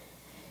digging.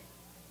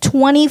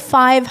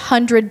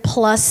 2,500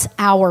 plus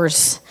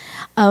hours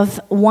of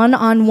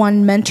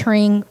one-on-one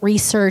mentoring,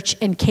 research,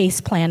 and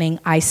case planning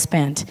I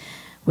spent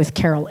with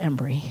Carol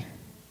Embry.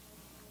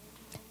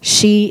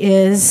 She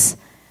is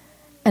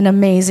an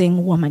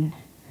amazing woman,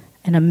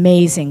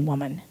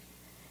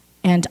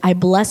 And I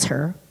bless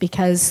her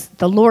because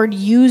the Lord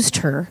used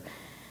her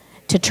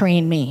to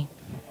train me.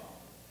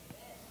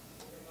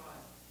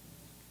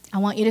 I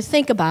want you to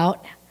think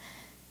about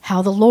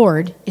how the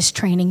Lord is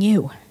training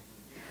you.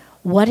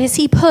 What has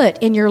He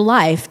put in your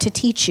life to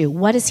teach you?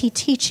 What is He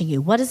teaching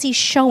you? What is He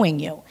showing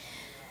you?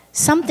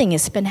 Something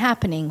has been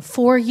happening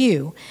for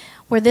you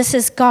where this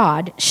is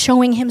God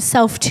showing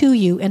Himself to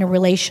you in a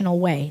relational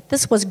way.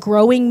 This was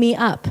growing me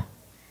up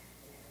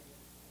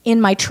in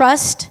my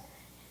trust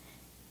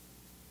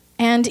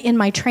and in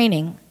my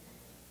training.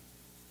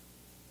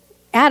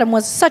 Adam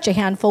was such a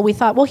handful, we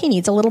thought, well, he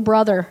needs a little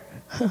brother.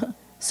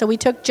 So we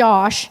took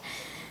Josh,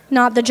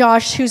 not the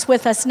Josh who's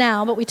with us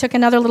now, but we took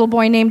another little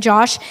boy named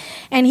Josh,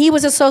 and he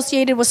was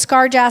associated with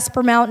Scar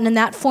Jasper Mountain, and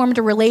that formed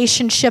a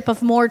relationship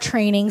of more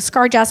training.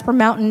 Scar Jasper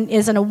Mountain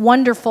is in a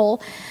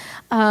wonderful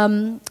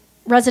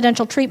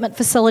residential treatment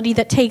facility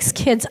that takes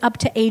kids up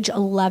to age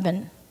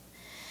 11.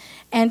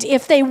 And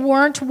if they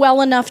weren't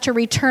well enough to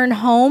return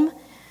home,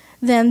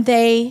 then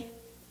they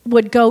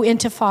would go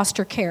into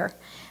foster care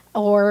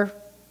or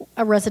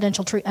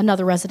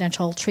another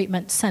residential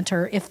treatment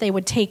center. If they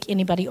would take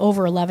anybody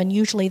over 11,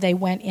 usually they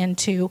went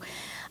into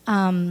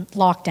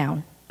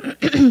lockdown.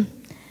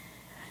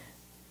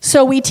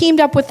 So we teamed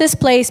up with this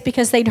place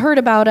because they'd heard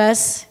about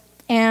us,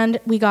 and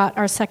we got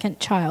our second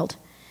child.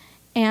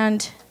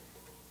 And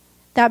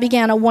that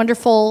began a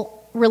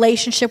wonderful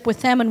relationship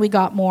with them, and we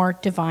got more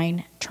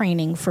divine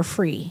training for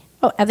free.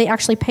 Oh, they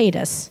actually paid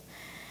us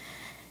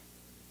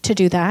to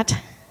do that.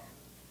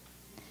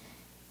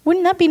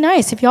 Wouldn't that be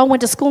nice if y'all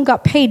went to school and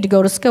got paid to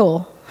go to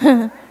school?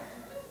 That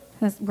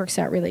works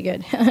out really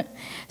good.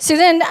 So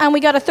then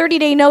we got a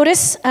 30-day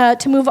notice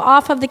to move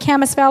off of the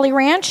Camas Valley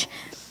Ranch.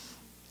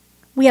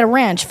 We had a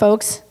ranch,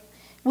 folks.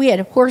 We had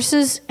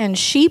horses and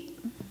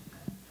sheep.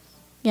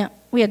 Yeah,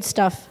 we had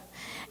stuff.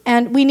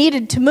 And we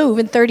needed to move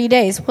in 30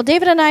 days. Well,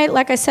 David and I,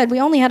 like I said,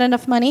 we only had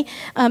enough money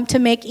to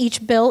make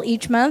each bill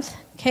each month,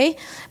 okay?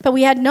 But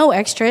we had no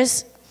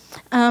extras.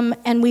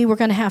 And we were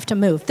going to have to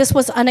move. This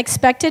was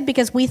unexpected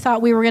because we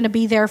thought we were going to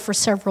be there for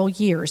several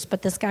years,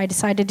 but this guy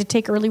decided to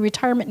take early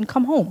retirement and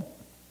come home.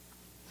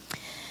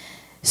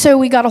 So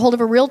we got a hold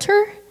of a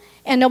realtor,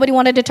 and nobody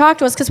wanted to talk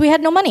to us because we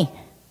had no money.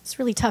 It's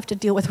really tough to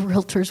deal with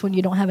realtors when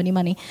you don't have any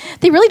money.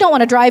 They really don't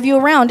want to drive you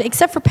around,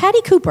 except for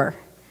Patty Cooper.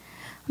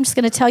 I'm just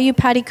going to tell you,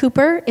 Patty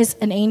Cooper is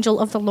an angel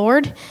of the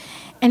Lord,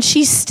 and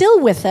she's still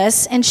with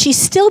us, and she's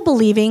still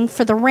believing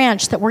for the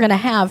ranch that we're going to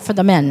have for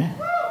the men.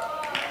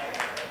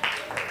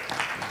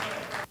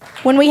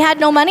 When we had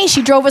no money,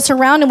 she drove us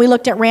around, and we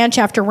looked at ranch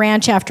after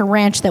ranch after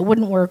ranch that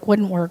wouldn't work.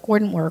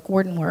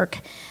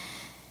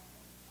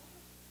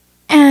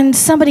 And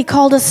somebody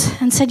called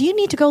us and said, you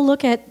need to go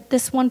look at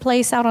this one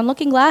place out on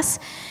Looking Glass.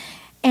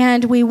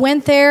 And we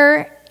went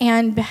there,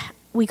 and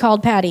we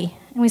called Patty.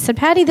 And we said,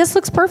 Patty, this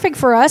looks perfect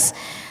for us.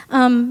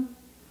 Could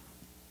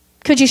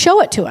you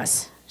show it to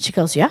us? She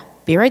goes, yeah,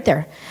 be right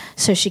there.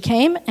 So she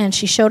came, and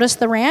she showed us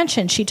the ranch,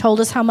 and she told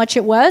us how much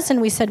it was,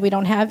 and we said we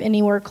don't have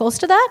anywhere close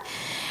to that.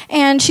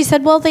 And she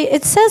said, well,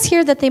 it says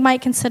here that they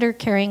might consider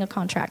carrying a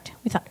contract.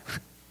 We thought,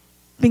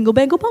 Bingo,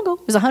 bango, bongo.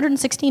 It was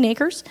 116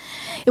 acres.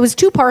 It was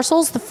 2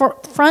 parcels. The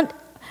front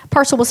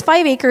parcel was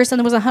 5 acres, and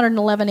there was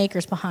 111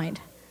 acres behind.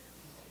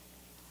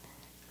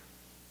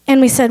 And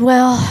we said,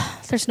 well,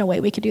 there's no way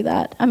we could do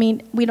that. I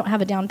mean, we don't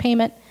have a down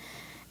payment.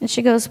 And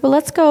she goes, well,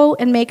 let's go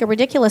and make a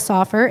ridiculous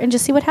offer and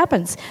just see what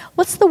happens.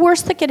 What's the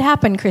worst that could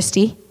happen,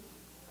 Christy?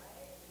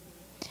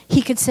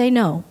 He could say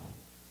no.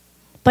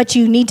 But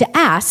you need to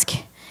ask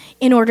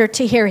in order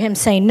to hear him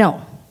say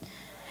no.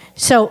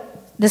 So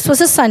this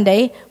was a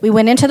Sunday. We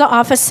went into the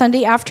office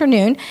Sunday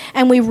afternoon,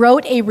 and we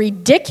wrote a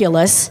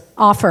ridiculous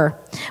offer.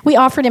 We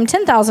offered him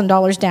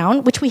 $10,000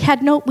 down, which we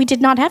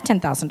did not have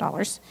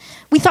 $10,000.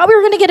 We thought we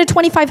were going to get a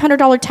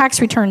 $2,500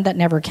 tax return that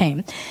never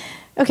came.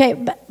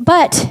 Okay,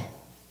 but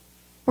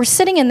we're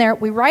sitting in there.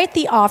 We write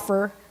the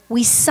offer.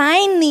 We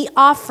sign the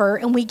offer,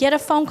 and we get a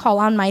phone call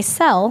on my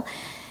cell.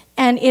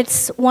 And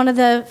it's one of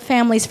the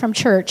families from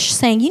church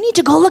saying, you need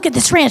to go look at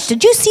this ranch.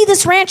 Did you see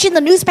this ranch in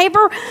the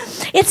newspaper?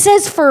 It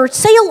says for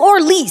sale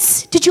or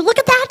lease. Did you look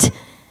at that?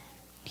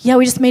 Yeah,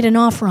 we just made an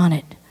offer on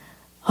it.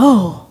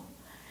 Oh.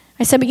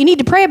 I said, but you need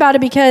to pray about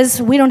it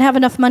because we don't have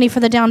enough money for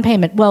the down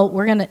payment. Well,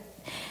 we're going to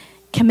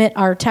commit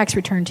our tax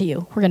return to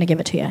you. We're going to give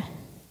it to you.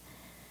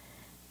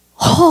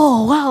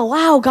 Oh,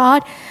 wow,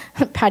 God.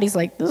 Patty's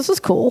like, this is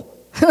cool.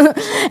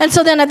 And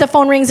so then the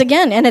phone rings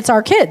again, and it's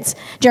our kids.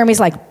 Jeremy's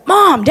like,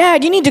 Mom,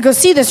 Dad, you need to go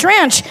see this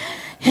ranch.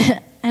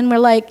 And we're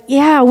like,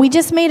 yeah, we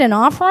just made an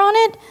offer on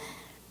it.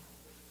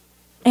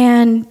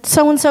 And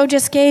so-and-so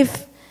just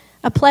gave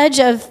a pledge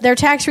of their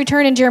tax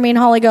return, and Jeremy and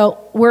Holly go,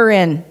 we're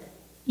in.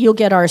 You'll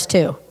get ours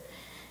too.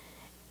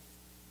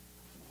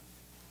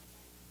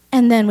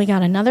 And then we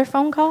got another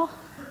phone call.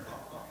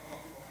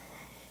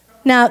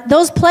 Now,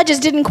 those pledges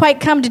didn't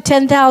quite come to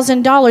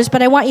 $10,000,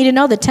 but I want you to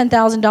know that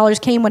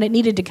 $10,000 came when it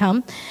needed to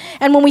come.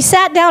 And when we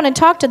sat down and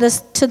talked to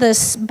this the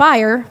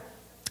seller,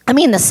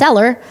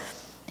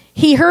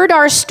 he heard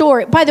our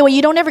story. By the way,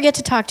 you don't ever get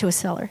to talk to a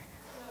seller.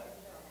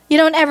 You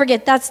don't ever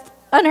get, that's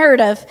unheard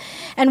of.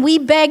 And we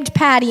begged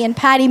Patty, and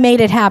Patty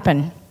made it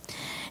happen.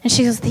 And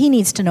she goes, he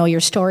needs to know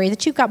your story,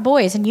 that you've got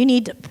boys, and you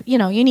need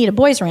a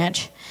boys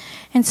ranch.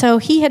 And so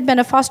he had been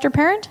a foster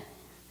parent.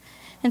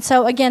 And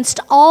so against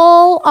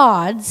all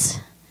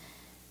odds,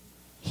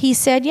 he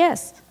said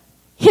yes.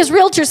 His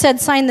realtor said,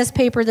 sign this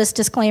paper, this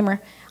disclaimer.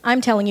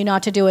 I'm telling you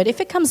not to do it.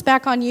 If it comes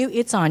back on you,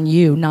 it's on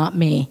you, not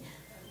me.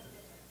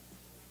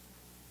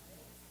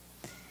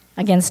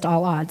 Against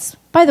all odds.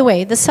 By the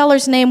way, the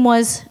seller's name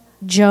was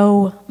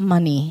Joe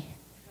Money.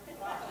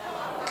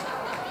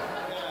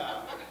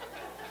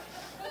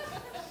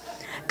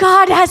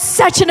 God has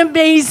such an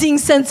amazing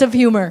sense of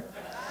humor.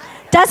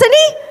 Doesn't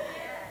he?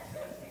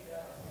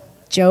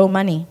 Joe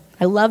Money.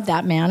 I love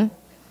that man.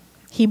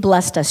 He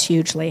blessed us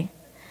hugely.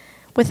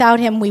 Without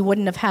him, we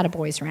wouldn't have had a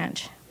boys'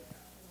 ranch.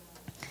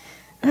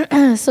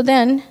 So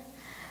then,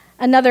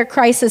 another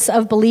crisis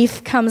of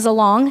belief comes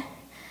along,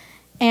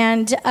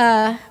 and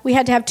we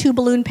had to have 2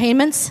 balloon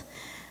payments.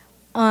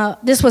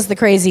 This was the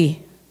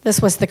crazy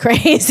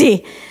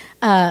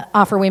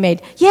offer we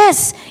made.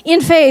 Yes,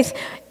 in faith.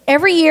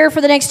 Every year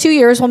for the next 2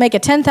 years, we'll make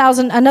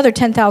another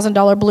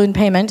 $10,000 balloon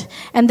payment,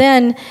 and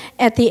then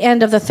at the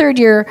end of the 3rd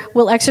year,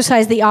 we'll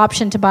exercise the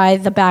option to buy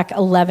the back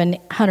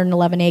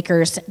 111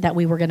 acres that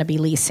we were going to be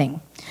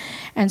leasing.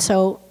 And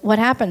so what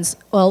happens?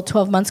 Well,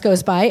 12 months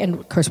goes by, and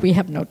of course we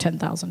have no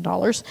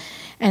 $10,000.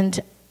 And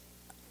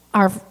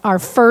our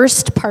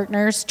first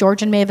partners,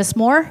 George and Mavis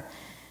Moore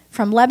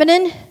from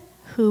Lebanon,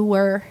 who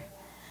were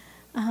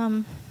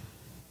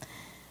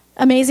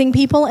amazing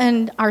people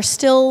and are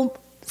still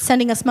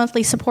sending us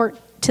monthly support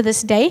to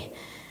this day,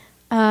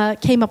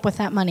 came up with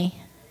that money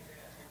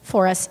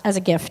for us as a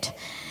gift.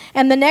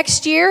 And the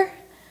next year,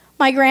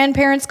 my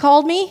grandparents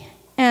called me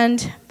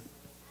and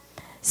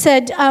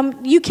said,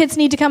 you kids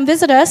need to come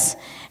visit us.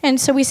 And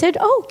so we said,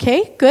 oh,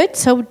 okay, good.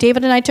 So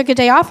David and I took a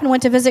day off and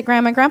went to visit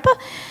Grandma and Grandpa.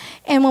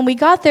 And when we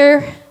got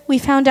there, we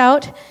found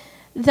out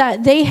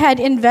that they had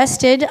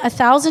invested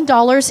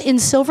 $1,000 in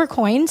silver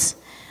coins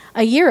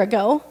a year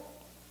ago.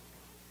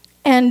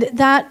 And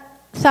that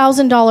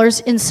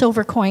 $1,000 in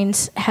silver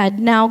coins had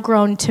now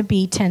grown to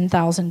be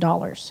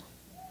 $10,000.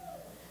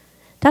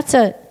 That's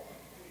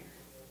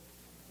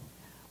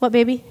what,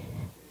 baby?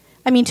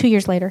 I mean, 2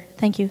 years later.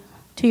 Thank you.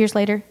 2 years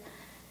later.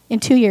 In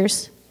 2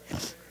 years.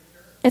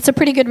 It's a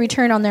pretty good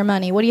return on their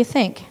money. What do you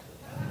think?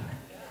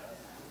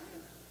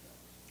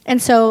 And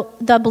so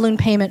the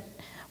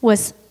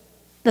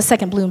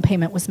second balloon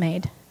payment was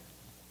made.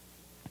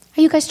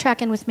 Are you guys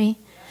tracking with me?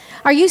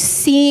 Are you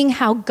seeing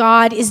how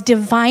God is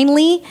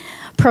divinely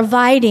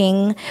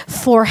providing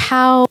for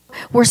how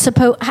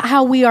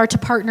we are to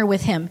partner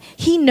with him?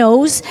 He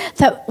knows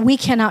that we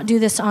cannot do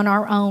this on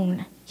our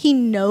own. He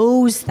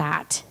knows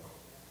that.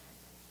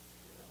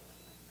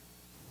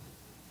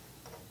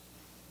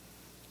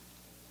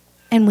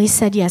 And we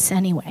said yes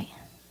anyway.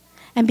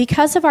 And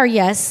because of our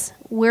yes,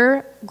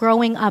 we're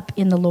growing up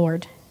in the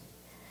Lord.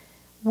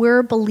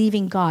 We're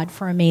believing God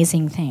for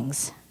amazing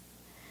things.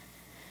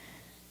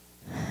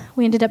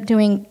 We ended up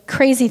doing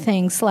crazy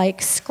things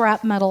like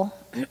scrap metal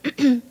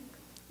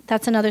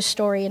That's another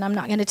story, and I'm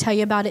not going to tell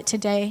you about it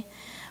today.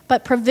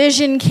 But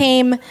provision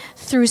came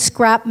through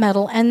scrap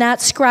metal, and that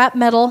scrap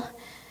metal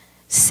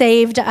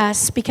saved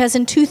us, because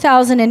in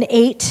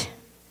 2008,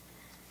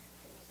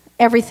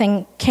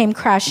 everything came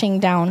crashing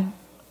down.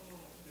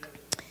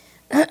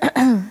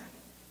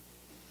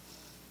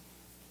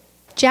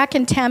 Jack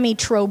and Tammy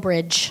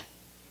Trowbridge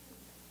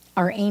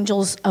are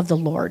angels of the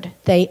Lord.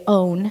 They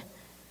own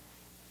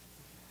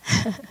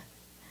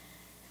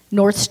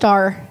North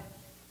Star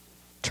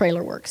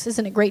Trailer Works.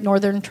 Isn't it Great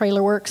Northern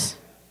Trailer Works?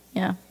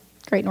 Yeah,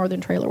 Great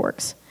Northern Trailer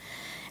Works.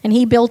 And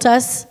he built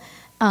us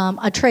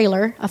a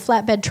trailer, a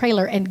flatbed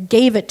trailer, and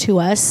gave it to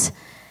us.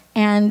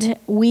 And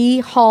we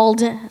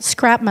hauled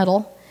scrap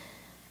metal.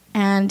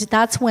 And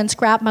that's when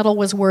scrap metal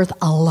was worth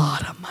a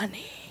lot of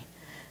money.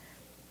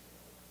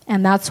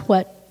 And that's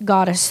what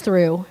got us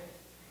through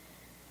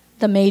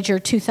the major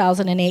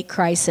 2008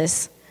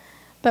 crisis.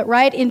 But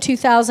right in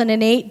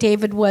 2008,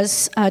 David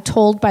was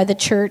told by the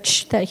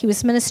church that he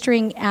was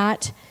ministering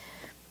at,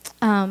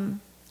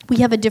 we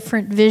have a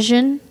different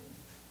vision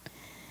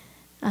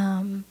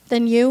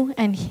than you,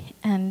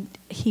 and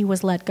he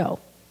was let go.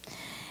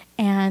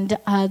 And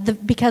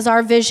because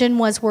our vision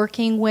was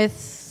working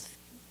with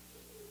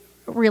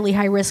really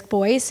high-risk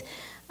boys,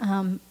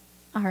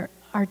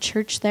 our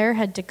church there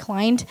had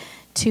declined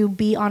to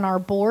be on our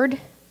board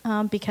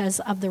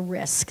because of the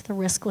risk. The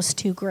risk was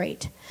too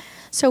great.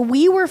 So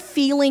we were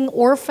feeling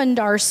orphaned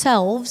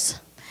ourselves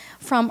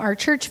from our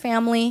church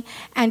family,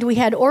 and we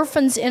had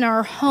orphans in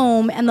our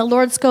home, and the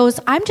Lord goes,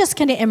 I'm just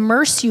going to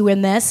immerse you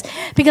in this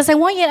because I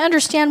want you to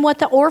understand what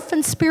the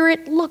orphan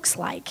spirit looks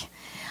like.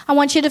 I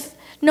want you to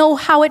know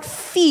how it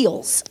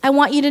feels. I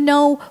want you to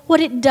know what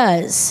it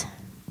does,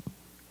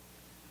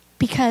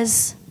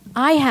 because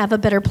I have a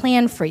better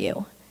plan for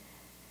you.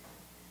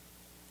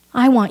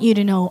 I want you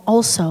to know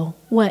also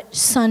what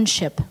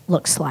sonship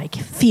looks like,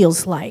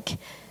 feels like,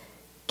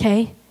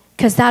 okay?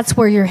 Because that's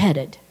where you're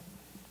headed.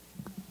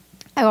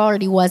 I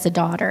already was a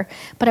daughter,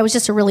 but I was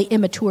just a really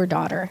immature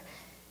daughter,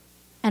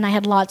 and I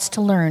had lots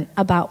to learn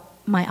about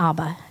my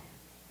Abba.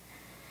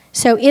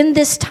 So in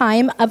this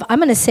time of, I'm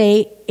going to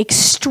say,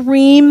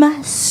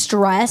 extreme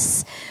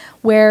stress,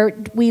 where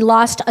we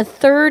lost a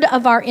third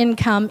of our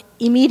income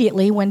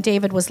immediately when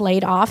David was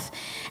laid off,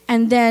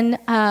 and then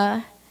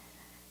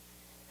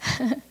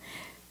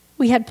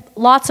we had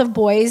lots of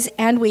boys,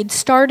 and we'd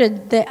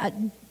started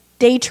the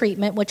day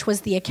treatment, which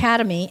was the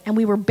academy, and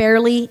we were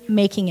barely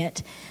making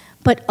it.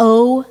 But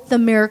oh, the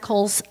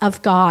miracles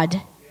of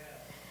God.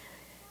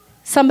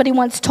 Somebody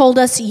once told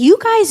us, you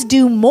guys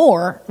do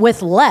more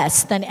with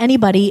less than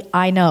anybody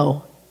I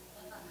know.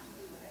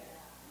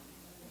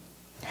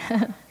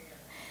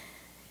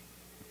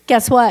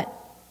 Guess what?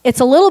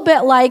 It's a little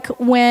bit like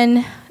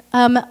when,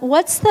 I'm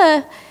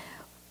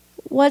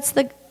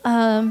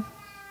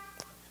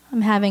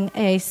having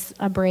a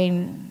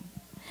brain,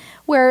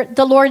 where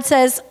the Lord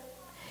says,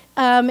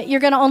 you're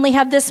going to only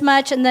have this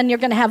much, and then you're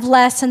going to have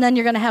less, and then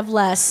you're going to have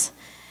less.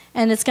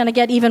 And it's going to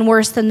get even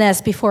worse than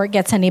this before it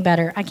gets any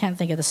better. I can't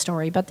think of the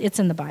story, but it's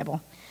in the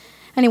Bible.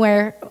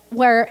 Anyway,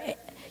 where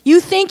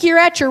you think you're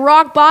at your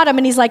rock bottom,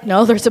 and he's like,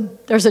 no, there's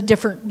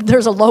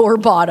a lower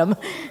bottom,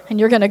 and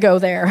you're going to go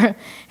there.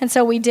 And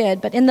so we did.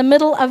 But in the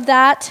middle of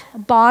that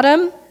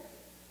bottom,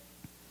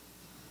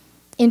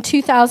 in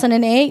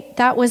 2008,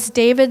 that was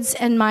David's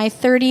and my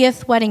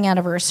 30th wedding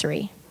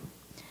anniversary.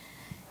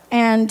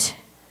 And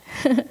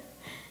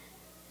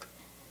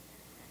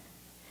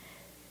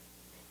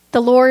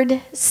the Lord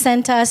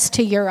sent us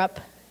to Europe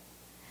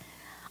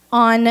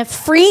on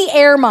free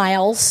air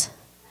miles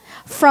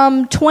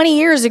from 20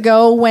 years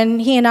ago when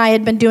he and I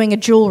had been doing a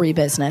jewelry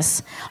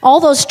business. All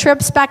those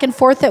trips back and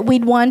forth that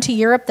we'd won to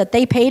Europe that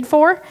they paid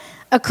for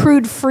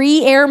accrued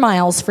free air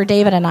miles for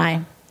David and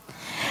I.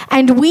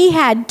 And we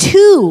had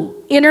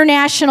 2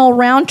 international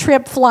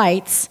round-trip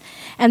flights,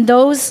 and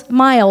those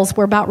miles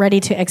were about ready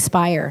to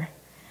expire.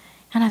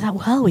 And I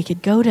thought, well, we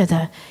could go to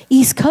the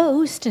East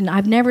Coast, and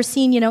I've never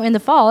seen, in the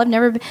fall, I've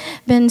never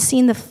been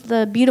seeing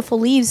the beautiful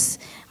leaves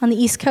on the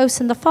East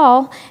Coast in the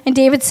fall. And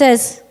David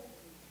says,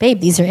 babe,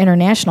 these are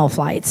international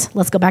flights.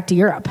 Let's go back to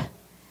Europe.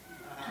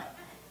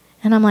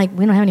 And I'm like,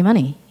 we don't have any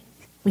money.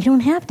 We don't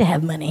have to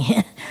have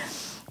money.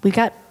 We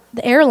got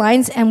the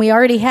airlines, and we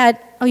already had,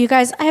 you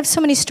guys, I have so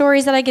many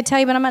stories that I could tell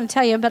you, but I'm going to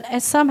tell you.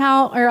 But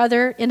somehow or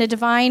other, in a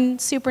divine,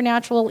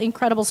 supernatural,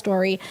 incredible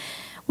story,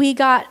 we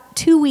got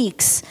 2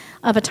 weeks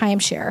of a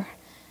timeshare.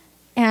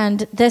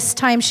 And this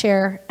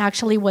timeshare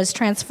actually was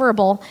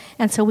transferable,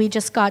 and so we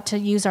just got to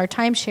use our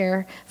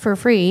timeshare for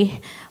free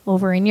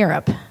over in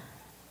Europe.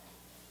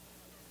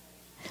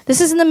 This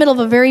is in the middle of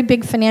a very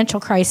big financial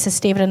crisis.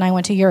 David and I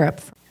went to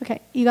Europe.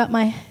 Okay, you got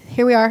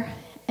here we are.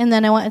 And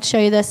then I want to show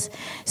you this.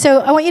 So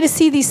I want you to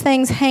see these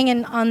things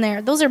hanging on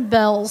there. Those are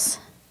bells.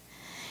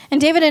 And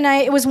David and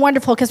I, it was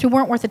wonderful because we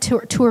weren't with a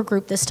tour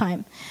group this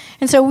time.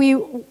 And so we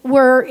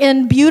were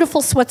in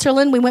beautiful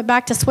Switzerland. We went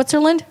back to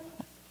Switzerland.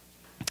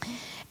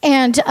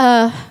 And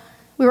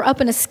we were up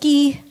in a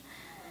ski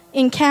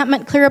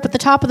encampment clear up at the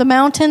top of the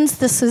mountains.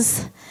 This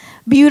is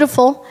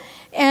beautiful.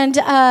 And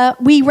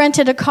we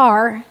rented a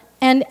car.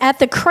 And at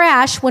the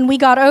crash, when we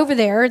got over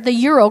there, the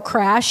euro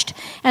crashed,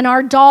 and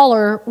our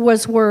dollar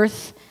was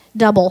worth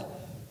double.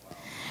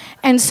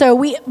 And so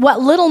what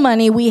little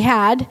money we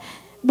had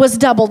was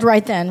doubled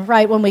right then,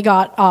 right when we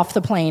got off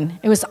the plane.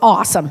 It was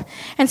awesome.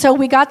 And so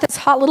we got this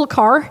hot little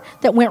car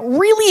that went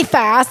really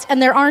fast,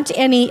 and there aren't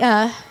any...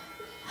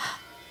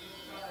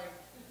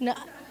 no.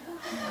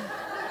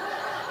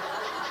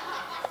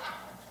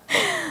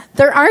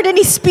 There aren't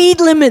any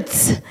speed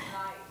limits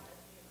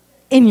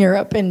in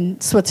Europe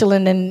and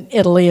Switzerland and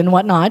Italy and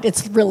whatnot.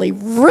 It's really,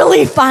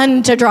 really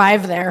fun to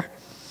drive there.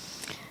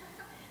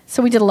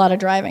 So we did a lot of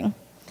driving.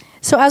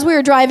 So as we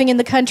were driving in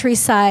the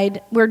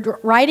countryside, we're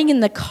riding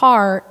in the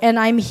car, and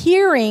I'm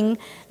hearing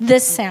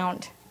this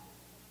sound.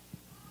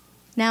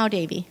 Now,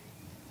 Davy.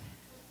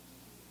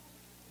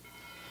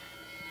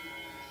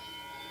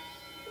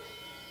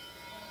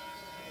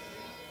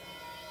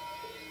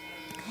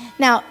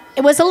 Now,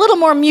 it was a little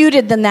more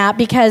muted than that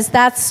because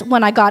that's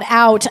when I got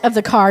out of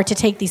the car to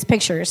take these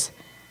pictures.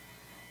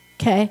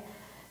 Okay?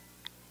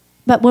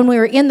 But when we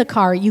were in the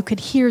car, you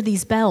could hear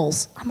these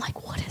bells. I'm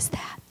like, what is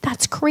that?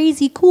 That's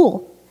crazy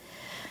cool.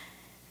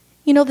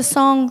 You know the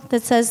song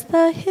that says,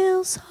 "The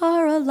hills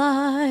are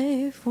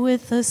alive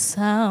with the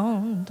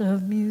sound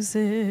of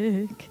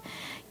music."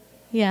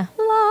 Yeah.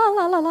 La,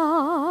 la, la,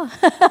 la.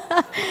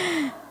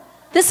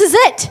 This is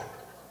it.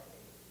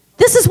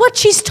 This is what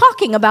she's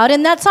talking about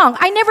in that song.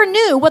 I never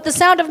knew what the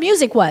sound of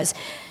music was.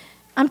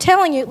 I'm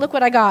telling you, look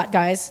what I got,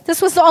 guys.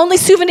 This was the only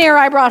souvenir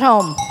I brought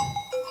home.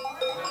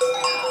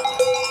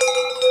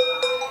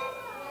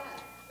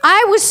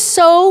 I was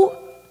so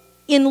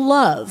in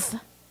love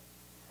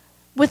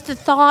with the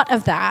thought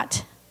of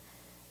that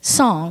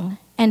song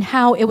and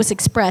how it was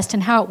expressed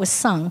and how it was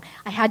sung.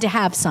 I had to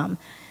have some.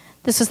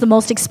 This was the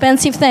most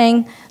expensive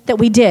thing that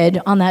we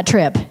did on that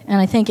trip, and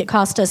I think it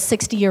cost us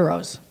 60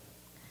 euros.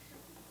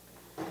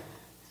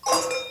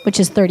 Which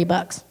is 30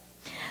 bucks.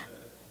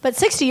 But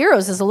 60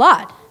 euros is a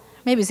lot.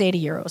 Maybe it's 80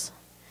 euros.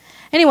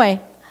 Anyway,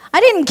 I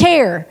didn't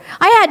care.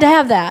 I had to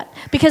have that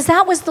because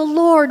that was the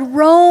Lord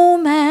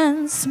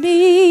romance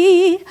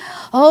me,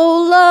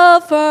 oh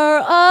lover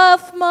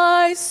of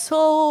my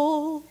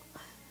soul.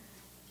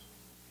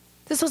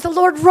 This was the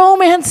Lord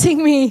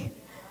romancing me.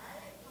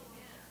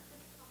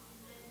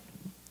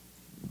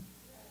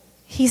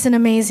 He's an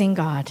amazing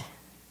God.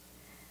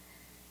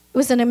 It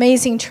was an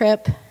amazing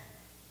trip.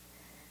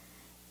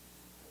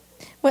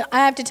 Well, I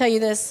have to tell you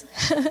this.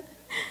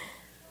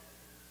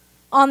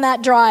 On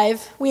that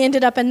drive, we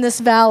ended up in this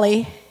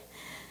valley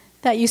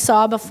that you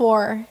saw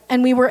before,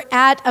 and we were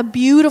at a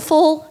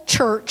beautiful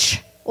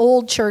church,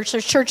 old church.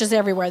 There's churches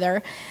everywhere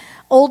there.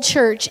 Old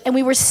church, and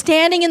we were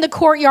standing in the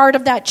courtyard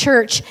of that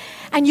church,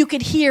 and you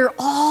could hear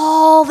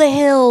all the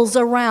hills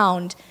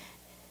around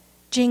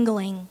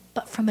jingling,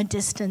 but from a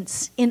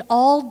distance, in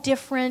all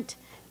different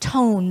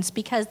tones,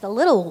 because the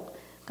little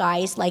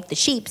guys, like the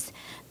sheeps,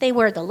 they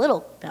wear the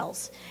little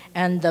bells.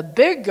 And the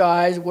big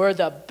guys were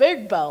the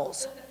big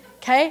bells,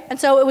 okay? And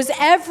so it was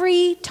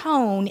every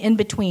tone in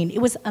between. It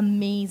was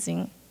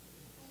amazing.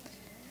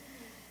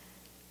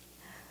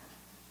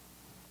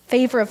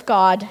 Favor of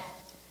God,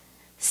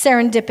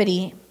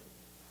 serendipity.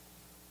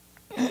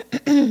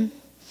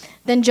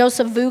 Then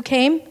Joseph Vu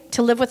came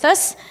to live with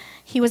us.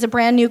 He was a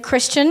brand new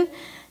Christian.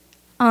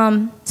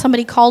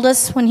 Somebody called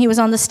us when he was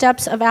on the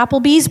steps of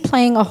Applebee's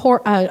playing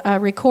a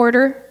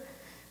recorder,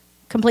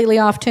 completely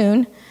off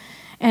tune.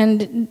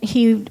 And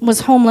he was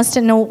homeless,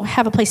 didn't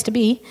have a place to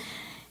be.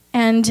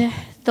 And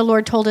the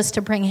Lord told us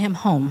to bring him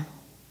home.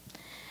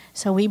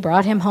 So we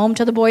brought him home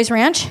to the boys'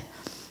 ranch.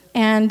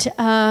 And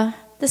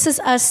this is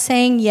us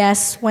saying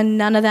yes when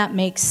none of that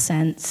makes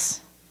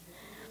sense.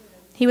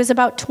 He was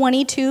about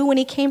 22 when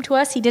he came to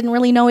us. He didn't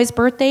really know his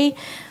birthday.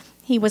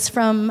 He was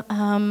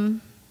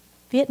from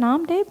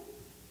Vietnam, Dave?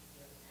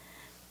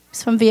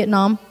 He's from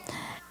Vietnam.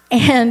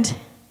 And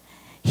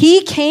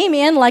he came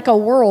in like a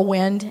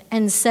whirlwind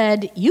and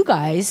said, you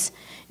guys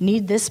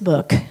need this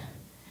book.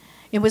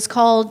 It was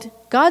called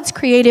God's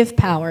Creative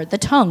Power, the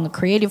Tongue,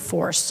 Creative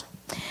Force.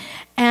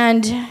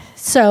 And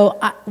so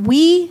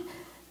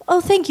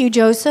thank you,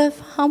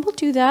 Joseph. We'll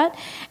do that.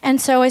 And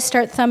so I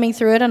start thumbing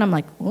through it, and I'm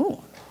like, ooh,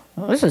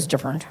 well, this is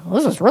different.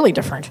 Well, this is really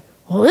different.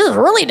 Well, this is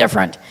really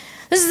different.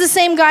 This is the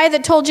same guy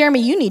that told Jeremy,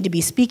 you need to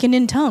be speaking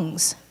in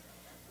tongues.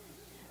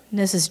 And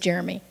this is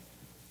Jeremy.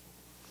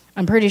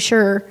 I'm pretty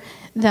sure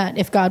that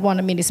if God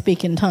wanted me to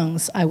speak in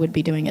tongues, I would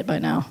be doing it by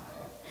now.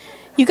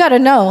 You got to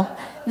know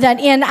that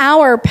in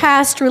our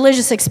past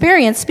religious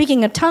experience,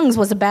 speaking of tongues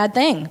was a bad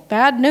thing,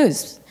 bad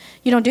news.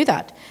 You don't do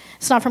that.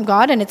 It's not from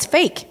God, and it's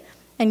fake,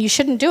 and you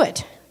shouldn't do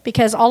it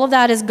because all of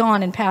that is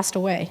gone and passed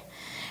away.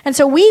 And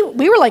so we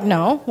were like,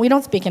 no, we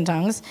don't speak in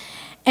tongues.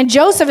 And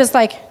Joseph is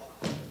like,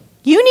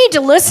 you need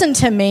to listen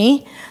to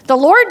me. The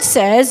Lord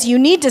says you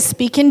need to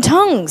speak in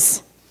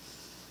tongues.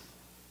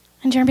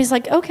 And Jeremy's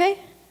like, okay.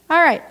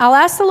 All right, I'll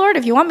ask the Lord.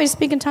 If you want me to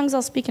speak in tongues,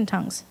 I'll speak in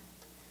tongues.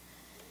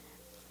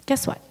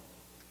 Guess what?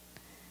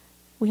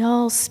 We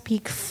all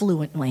speak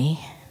fluently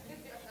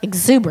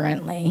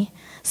exuberantly,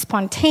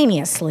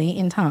 spontaneously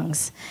in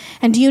tongues.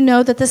 And do you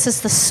know that this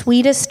is the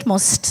sweetest,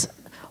 most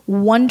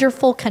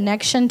wonderful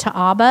connection to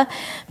Abba?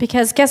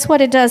 Because guess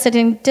what it does?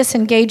 It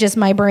disengages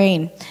my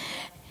brain.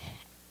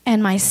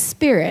 And my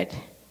spirit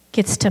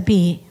gets to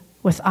be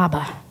with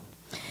Abba.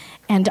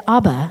 And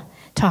Abba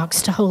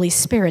talks to Holy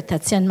Spirit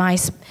that's in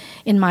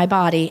my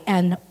body,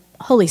 and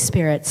Holy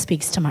Spirit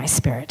speaks to my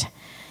spirit.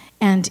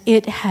 And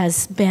it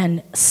has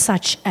been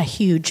such a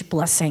huge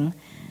blessing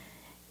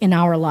in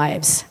our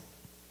lives.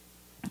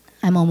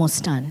 I'm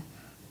almost done.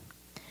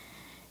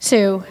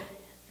 So,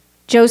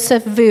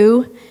 Joseph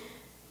Vu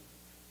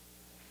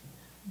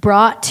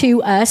brought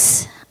to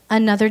us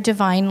another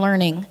divine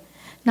learning,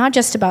 not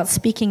just about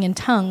speaking in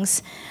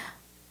tongues,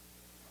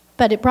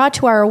 but it brought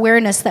to our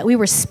awareness that we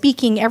were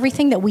speaking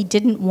everything that we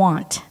didn't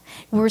want.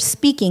 We were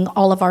speaking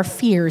all of our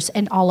fears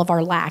and all of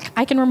our lack.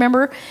 I can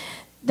remember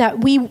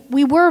that we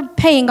were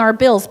paying our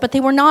bills, but they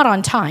were not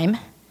on time.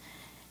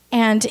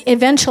 And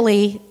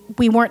eventually,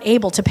 we weren't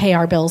able to pay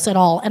our bills at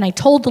all. And I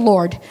told the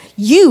Lord,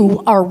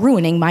 you are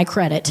ruining my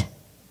credit.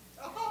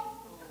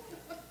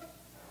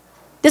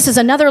 This is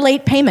another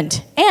late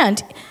payment.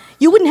 And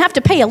you wouldn't have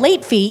to pay a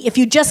late fee if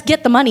you just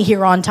get the money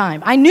here on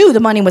time. I knew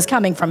the money was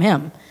coming from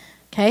him.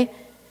 Okay?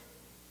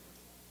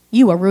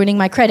 You are ruining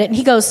my credit. And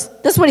he goes,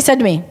 this is what he said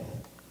to me.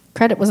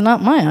 Credit was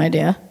not my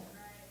idea.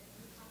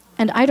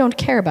 And I don't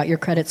care about your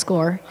credit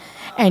score.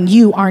 And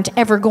you aren't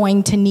ever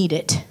going to need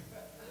it.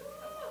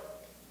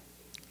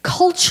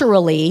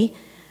 Culturally,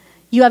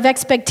 you have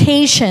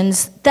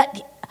expectations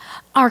that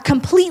are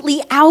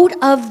completely out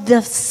of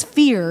the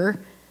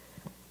sphere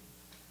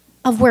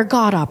of where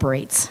God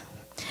operates.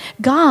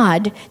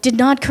 God did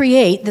not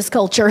create this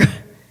culture.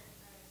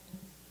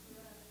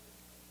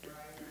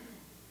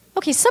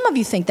 Okay, some of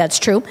you think that's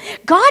true.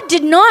 God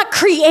did not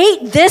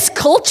create this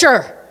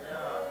culture.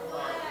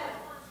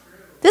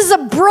 This is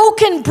a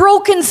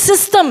broken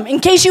system, in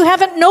case you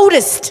haven't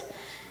noticed.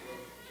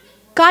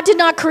 God did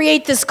not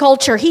create this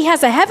culture. He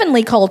has a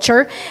heavenly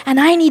culture, and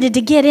I needed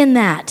to get in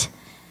that.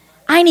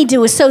 I need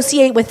to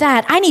associate with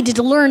that. I needed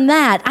to learn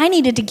that. I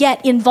needed to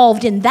get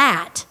involved in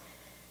that.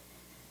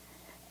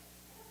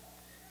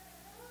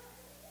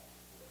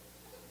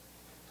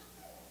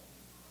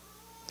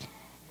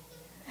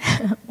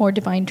 More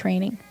divine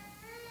training.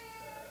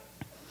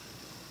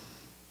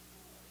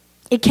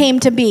 It came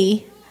to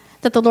be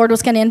that the Lord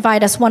was going to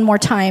invite us one more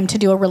time to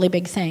do a really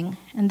big thing,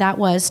 and that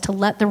was to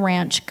let the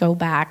ranch go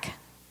back.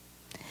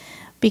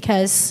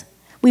 Because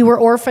we were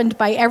orphaned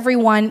by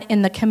everyone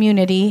in the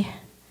community.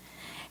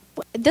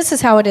 This is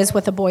how it is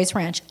with the boys'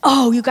 ranch.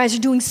 Oh, you guys are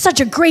doing such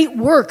a great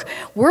work.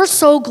 We're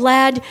so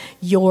glad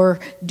you're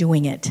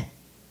doing it.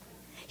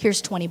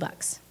 Here's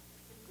 $20.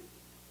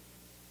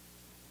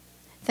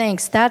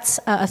 Thanks. That's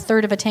a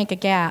third of a tank of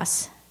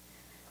gas.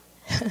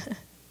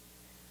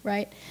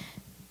 Right?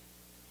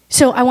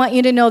 So I want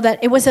you to know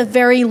that it was a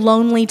very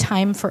lonely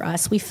time for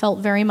us. We felt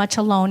very much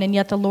alone, and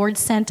yet the Lord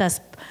sent us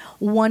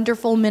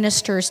wonderful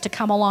ministers to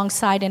come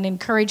alongside and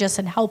encourage us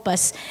and help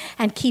us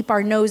and keep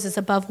our noses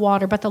above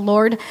water. But the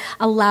Lord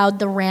allowed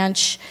the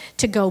ranch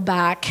to go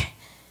back.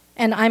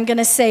 And I'm going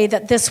to say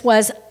that this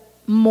was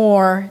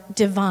more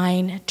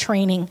divine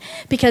training,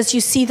 because you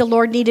see, the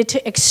Lord needed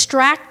to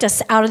extract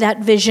us out of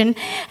that vision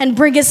and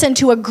bring us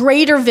into a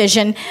greater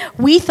vision.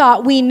 We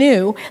thought we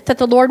knew that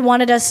the Lord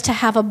wanted us to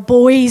have a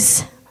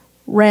boys'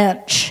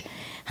 ranch.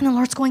 And the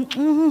Lord's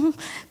going,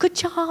 good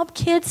job,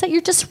 kids, that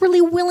you're just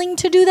really willing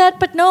to do that.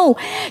 But no,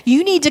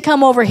 you need to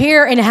come over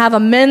here and have a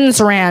men's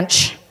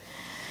ranch.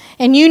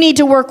 And you need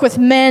to work with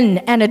men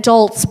and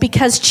adults,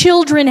 because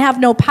children have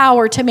no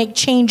power to make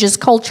changes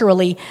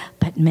culturally,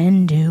 but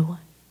men do.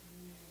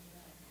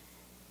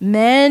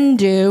 Men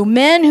do.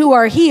 Men who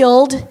are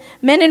healed,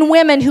 men and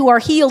women who are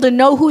healed and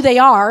know who they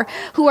are,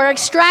 who are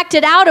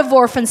extracted out of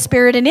orphan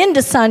spirit and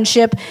into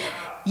sonship.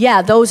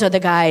 Yeah, those are the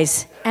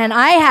guys. And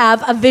I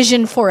have a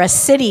vision for a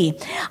city.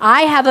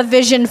 I have a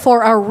vision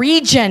for a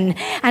region,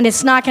 and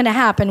it's not going to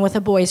happen with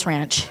a boys'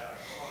 ranch.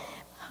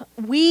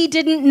 We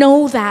didn't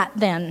know that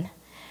then.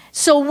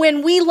 So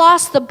when we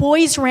lost the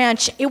boys'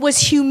 ranch, it was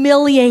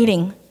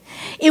humiliating.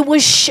 It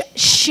was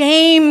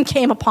shame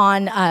came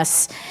upon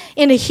us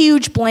in a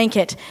huge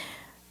blanket.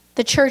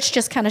 The church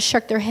just kind of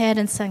shook their head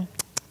and said,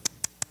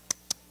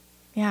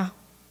 yeah.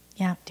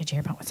 Did you hear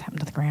about what's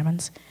happened to the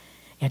Grammons?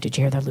 Yeah, did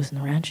you hear they're losing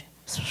the ranch?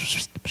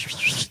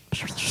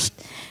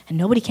 And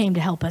nobody came to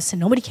help us, and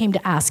nobody came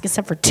to ask,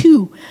 except for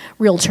two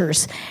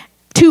realtors.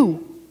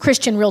 Two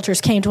Christian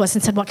realtors came to us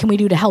and said, what can we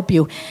do to help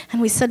you?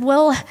 And we said,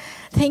 well,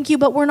 thank you,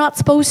 but we're not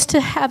supposed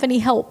to have any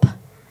help.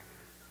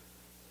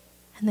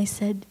 And they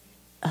said,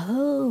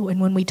 oh. And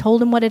when we told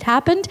them what had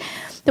happened,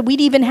 that we'd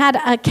even had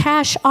a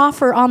cash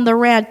offer on the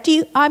ranch.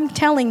 I'm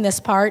telling this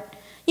part.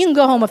 You can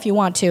go home if you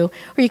want to,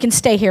 or you can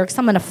stay here, because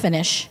I'm going to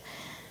finish.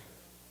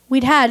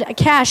 We'd had a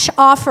cash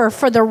offer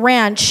for the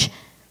ranch,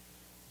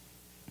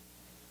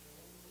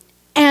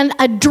 and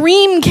a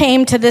dream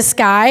came to this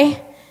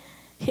guy.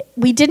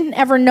 We didn't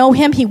ever know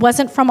him. He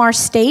wasn't from our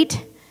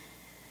state.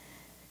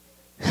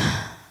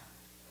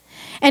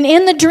 And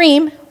in the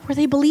dream, were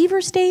they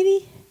believers,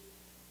 Davy?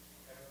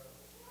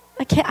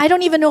 I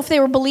don't even know if they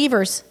were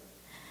believers.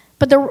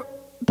 But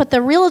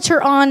the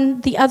realtor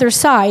on the other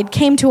side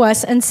came to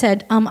us and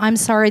said, I'm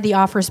sorry, the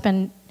offer's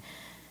been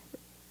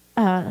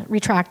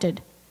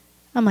retracted.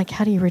 I'm like,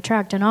 how do you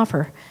retract an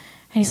offer?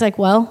 And he's like,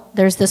 well,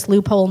 there's this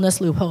loophole and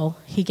this loophole.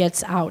 He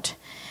gets out.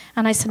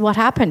 And I said, what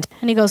happened?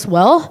 And he goes,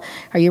 well,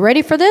 are you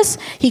ready for this?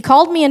 He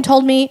called me and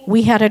told me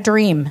we had a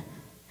dream.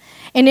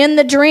 And in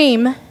the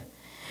dream,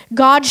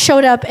 God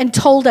showed up and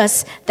told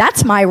us,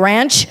 that's my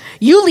ranch.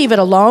 You leave it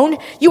alone.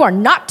 You are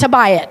not to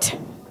buy it.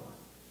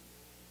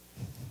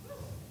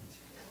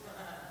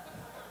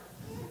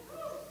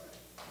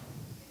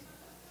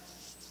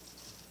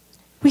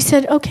 We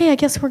said, okay, I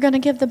guess we're going to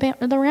give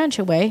the ranch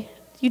away.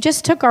 You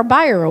just took our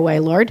buyer away,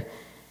 Lord.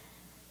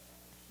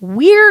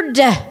 Weird.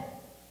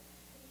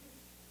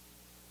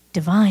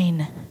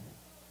 Divine.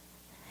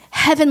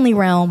 Heavenly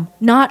realm,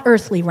 not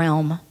earthly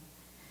realm.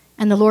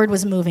 And the Lord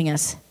was moving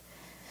us.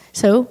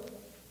 So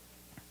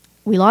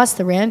we lost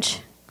the ranch.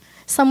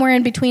 Somewhere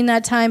in between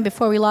that time,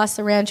 before we lost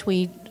the ranch,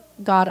 we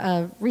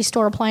got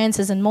Restore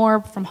Appliances and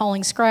More from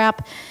hauling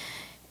scrap.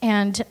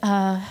 And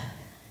the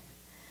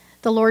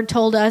Lord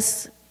told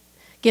us,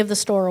 give the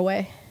store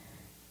away.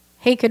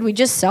 Hey, could we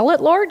just sell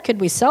it, Lord? Could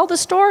we sell the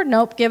store?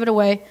 Nope, give it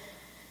away.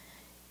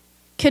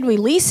 Could we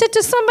lease it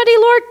to somebody,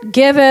 Lord?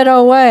 Give it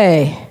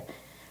away.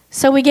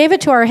 So we gave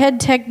it to our head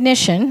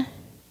technician,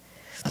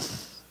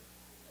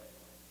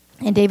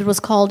 and David was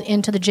called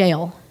into the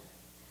jail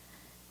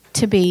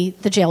to be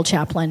the jail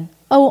chaplain.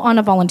 On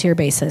a volunteer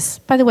basis.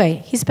 By the way,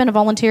 he's been a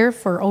volunteer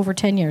for over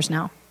 10 years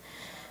now.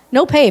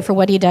 No pay for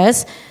what he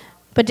does,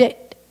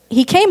 but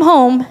he came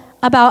home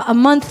about a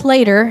month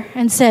later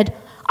and said,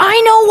 I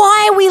know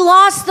why we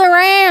lost the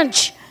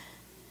ranch.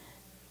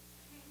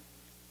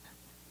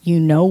 You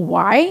know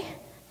why?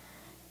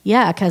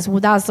 Yeah, because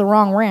that was the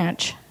wrong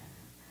ranch.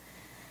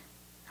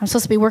 I'm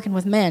supposed to be working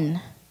with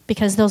men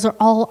because those are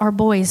all our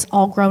boys,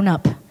 all grown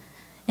up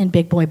in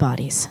big boy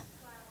bodies.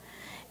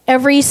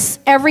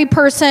 Every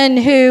person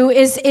who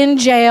is in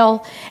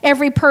jail,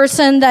 every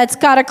person that's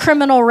got a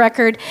criminal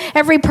record,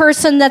 every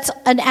person that's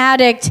an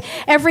addict,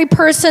 every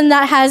person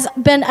that has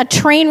been a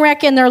train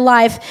wreck in their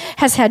life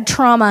has had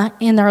trauma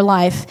in their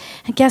life.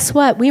 And guess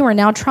what? We were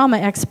now trauma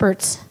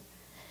experts.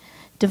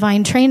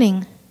 Divine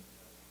training.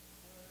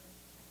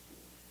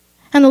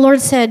 And the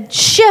Lord said,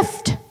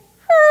 shift.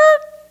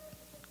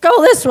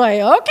 Go this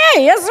way.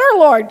 Okay, yes, sir,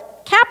 Lord.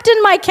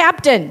 Captain, my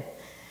captain.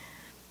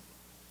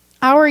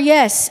 Our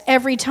yes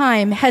every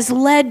time has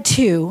led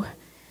to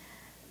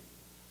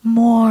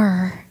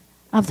more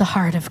of the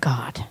heart of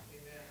God.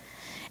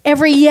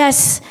 Every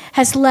yes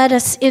has led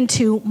us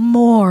into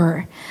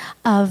more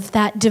of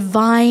that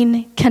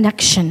divine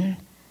connection,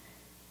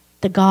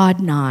 the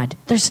God nod.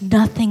 There's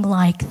nothing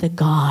like the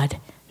God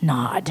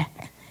nod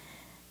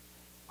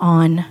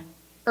on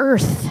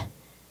earth.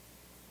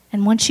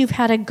 And once you've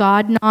had a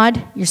God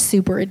nod, you're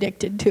super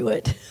addicted to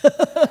it.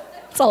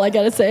 That's all I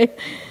got to say.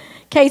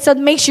 Okay, so it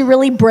makes you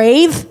really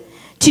brave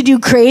to do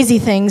crazy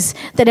things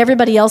that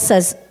everybody else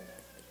says,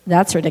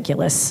 that's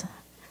ridiculous.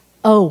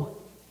 Oh,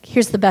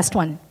 here's the best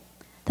one.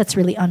 That's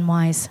really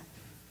unwise.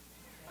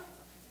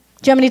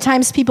 Do you know how many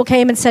times people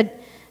came and said,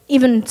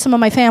 even some of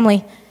my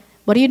family,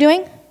 what are you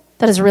doing?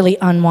 That is really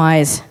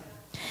unwise.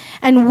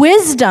 And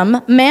wisdom,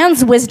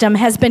 man's wisdom,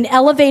 has been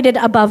elevated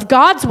above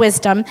God's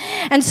wisdom.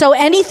 And so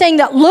anything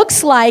that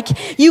looks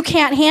like you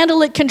can't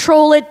handle it,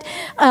 control it,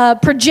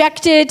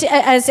 project it,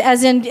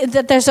 as in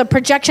that there's a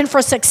projection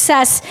for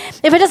success,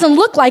 if it doesn't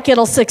look like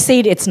it'll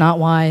succeed, it's not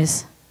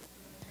wise.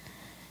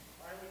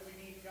 Why would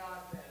we need God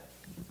then?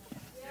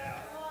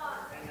 Yeah.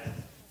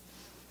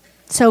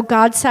 So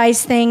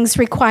God-sized things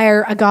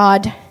require a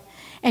God,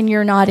 and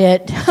you're not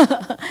it.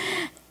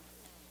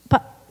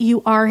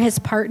 You are his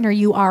partner,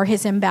 you are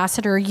his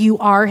ambassador, you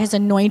are his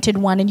anointed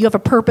one, and you have a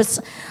purpose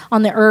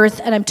on the earth.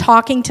 And I'm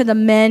talking to the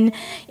men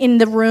in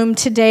the room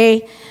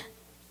today.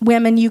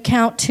 Women, you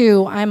count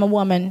too. I'm a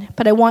woman.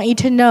 But I want you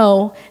to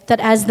know that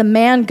as the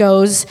man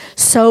goes,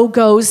 so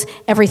goes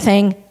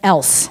everything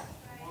else.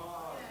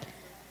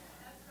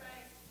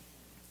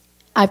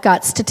 I've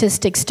got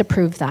statistics to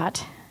prove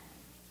that.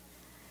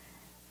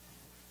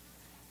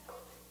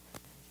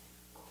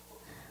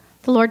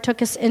 The Lord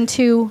took us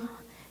into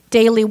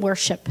daily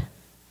worship.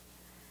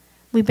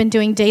 We've been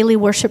doing daily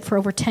worship for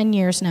over 10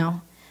 years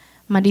now,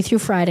 Monday through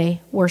Friday,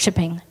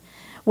 worshiping.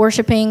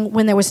 Worshiping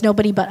when there was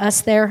nobody but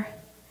us there.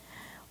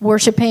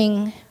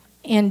 Worshiping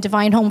in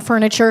Divine Home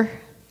Furniture.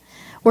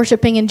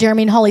 Worshiping in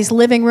Jeremy and Holly's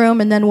living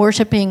room, and then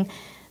worshiping,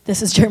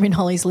 this is Jeremy and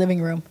Holly's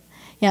living room.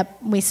 Yep,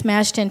 we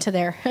smashed into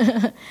there.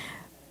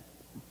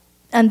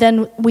 And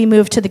then we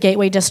moved to the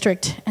Gateway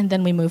District, and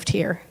then we moved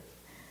here.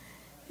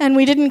 And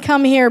we didn't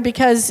come here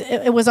because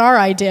it was our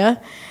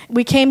idea.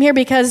 We came here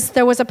because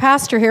there was a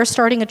pastor here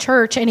starting a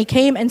church, and he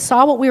came and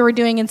saw what we were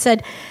doing and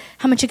said,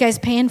 how much you guys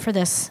paying for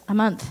this a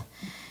month?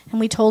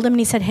 And we told him, and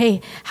he said, hey,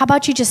 how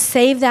about you just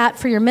save that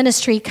for your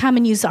ministry, come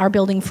and use our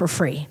building for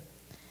free.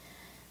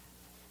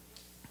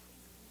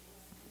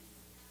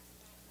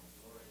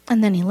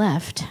 And then he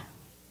left.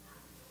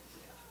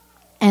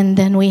 And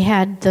then we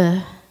had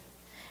the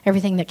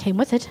everything that came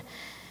with it.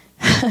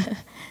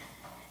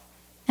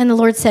 And the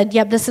Lord said,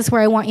 yep, this is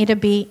where I want you to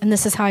be, and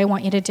this is how I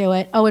want you to do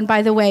it. Oh, and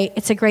by the way,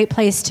 it's a great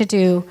place to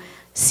do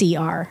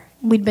CR.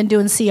 We'd been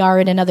doing CR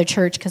in another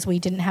church because we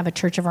didn't have a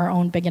church of our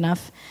own big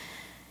enough.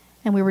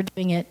 And we were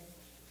doing it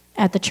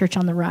at the church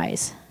on the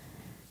Rise.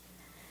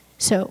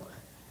 So,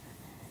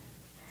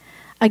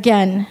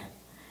 again,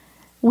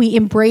 we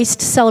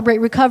embraced Celebrate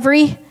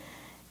Recovery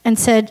and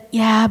said,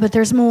 yeah, but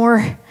there's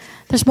more.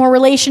 There's more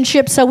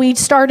relationships. So we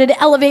started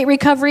Elevate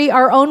Recovery,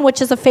 our own,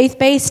 which is a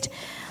faith-based.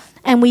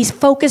 And we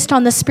focused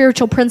on the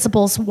spiritual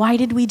principles. Why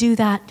did we do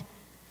that?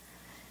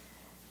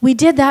 We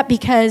did that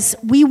because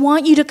we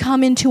want you to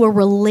come into a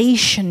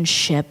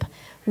relationship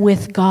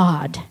with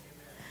God.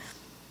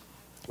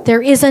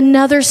 There is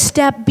another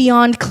step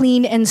beyond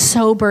clean and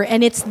sober,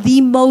 and it's the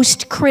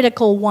most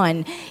critical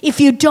one. If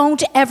you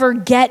don't ever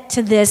get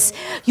to this,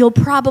 you'll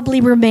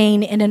probably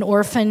remain in an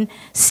orphan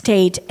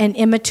state, an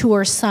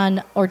immature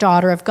son or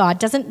daughter of God.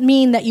 Doesn't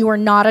mean that you are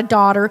not a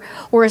daughter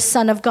or a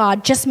son of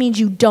God. Just means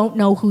you don't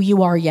know who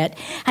you are yet,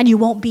 and you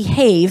won't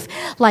behave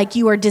like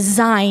you are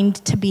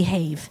designed to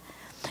behave.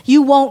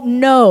 You won't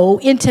know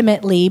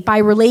intimately by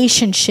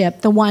relationship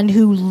the one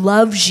who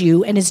loves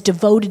you and is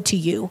devoted to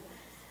you.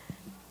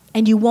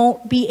 And you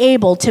won't be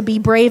able to be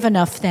brave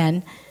enough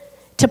then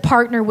to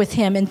partner with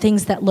him in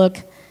things that look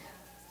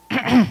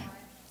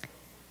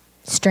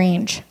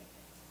strange,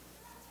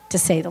 to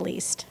say the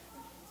least.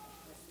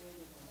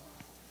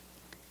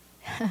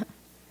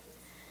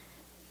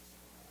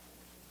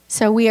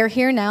 So we are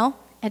here now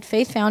at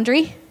Faith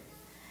Foundry,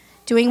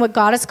 doing what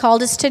God has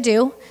called us to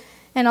do,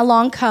 and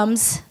along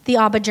comes the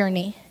Abba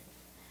journey.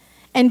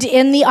 And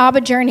in the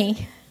Abba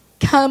journey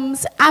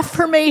comes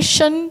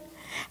affirmation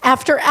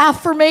after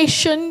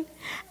affirmation,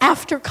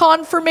 after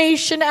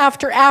confirmation,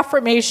 after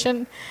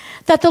affirmation,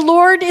 that the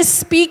Lord is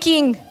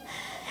speaking.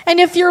 And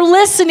if you're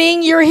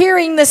listening, you're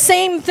hearing the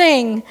same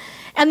thing.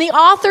 And the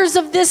authors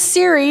of this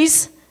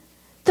series,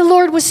 the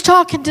Lord was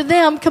talking to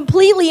them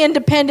completely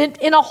independent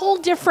in a whole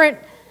different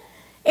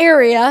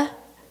area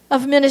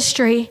of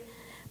ministry,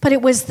 but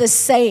it was the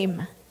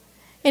same.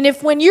 And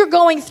if when you're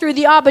going through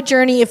the Abba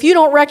journey, if you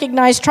don't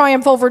recognize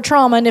triumph over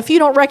trauma, and if you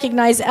don't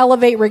recognize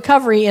Elevate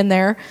Recovery in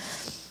there,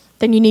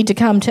 then you need to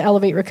come to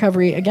Elevate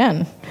Recovery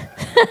again.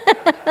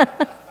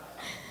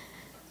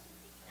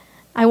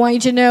 I want you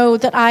to know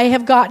that I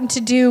have gotten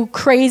to do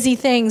crazy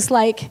things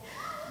like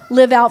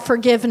live out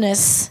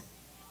forgiveness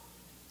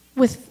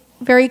with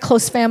very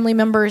close family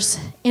members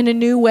in a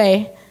new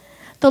way.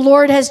 The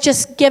Lord has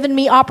just given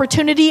me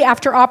opportunity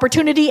after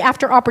opportunity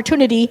after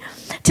opportunity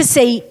to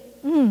say,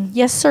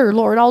 yes, sir,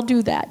 Lord, I'll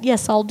do that.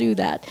 Yes, I'll do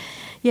that.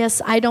 Yes,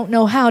 I don't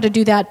know how to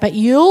do that, but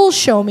you'll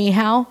show me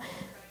how.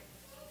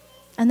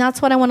 And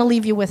that's what I want to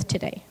leave you with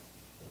today.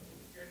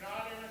 You're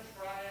not in a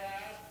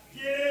triad.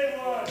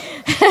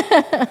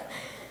 Get in one.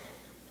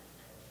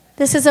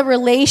 This is a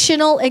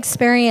relational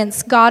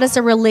experience. God is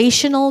a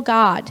relational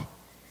God.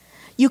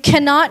 You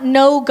cannot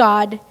know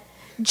God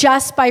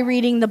just by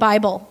reading the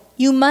Bible.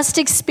 You must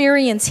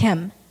experience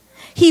him.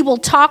 He will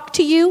talk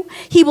to you.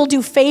 He will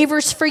do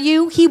favors for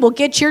you. He will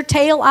get your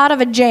tail out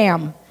of a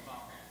jam.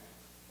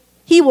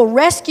 He will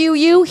rescue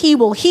you. He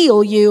will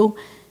heal you.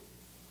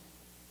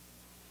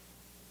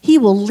 He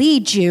will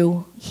lead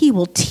you. He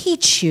will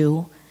teach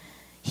you.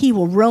 He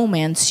will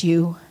romance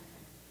you.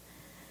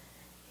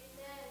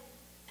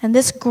 And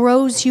this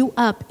grows you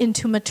up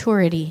into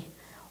maturity.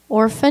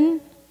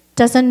 Orphan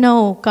doesn't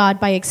know God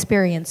by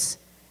experience.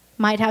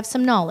 Might have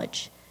some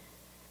knowledge.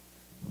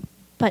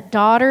 But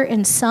daughter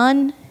and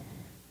son,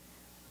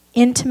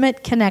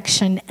 intimate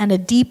connection and a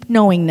deep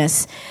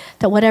knowingness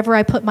that whatever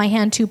I put my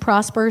hand to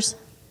prospers.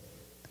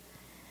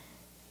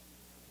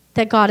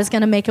 That God is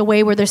going to make a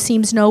way where there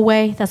seems no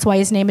way. That's why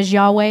his name is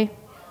Yahweh.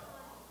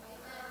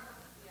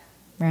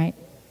 Right?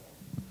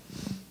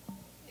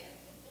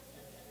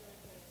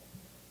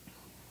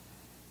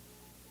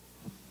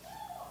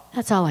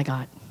 That's all I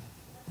got.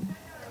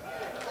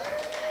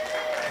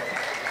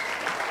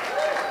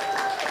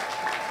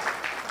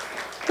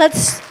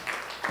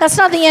 That's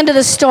not the end of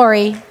the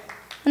story.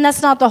 And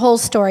that's not the whole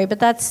story, but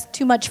that's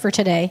too much for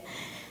today.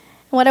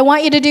 And what I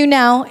want you to do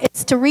now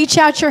is to reach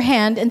out your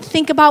hand and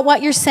think about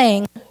what you're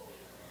saying.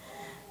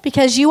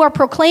 Because you are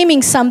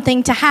proclaiming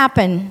something to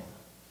happen,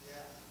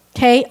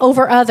 okay,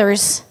 over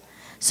others.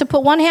 So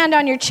put one hand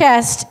on your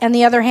chest and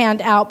the other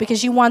hand out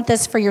because you want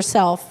this for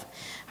yourself.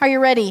 Are you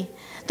ready?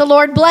 The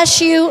Lord bless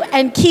you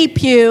and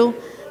keep you.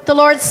 The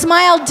Lord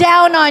smile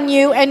down on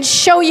you and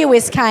show you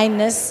his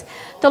kindness.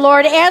 The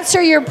Lord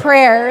answer your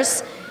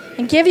prayers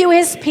and give you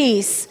his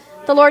peace.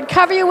 The Lord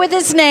cover you with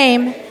his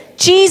name.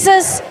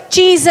 Jesus,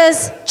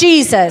 Jesus,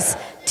 Jesus.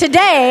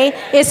 Today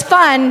is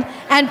fun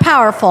and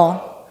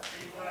powerful.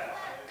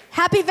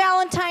 Happy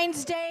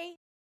Valentine's Day.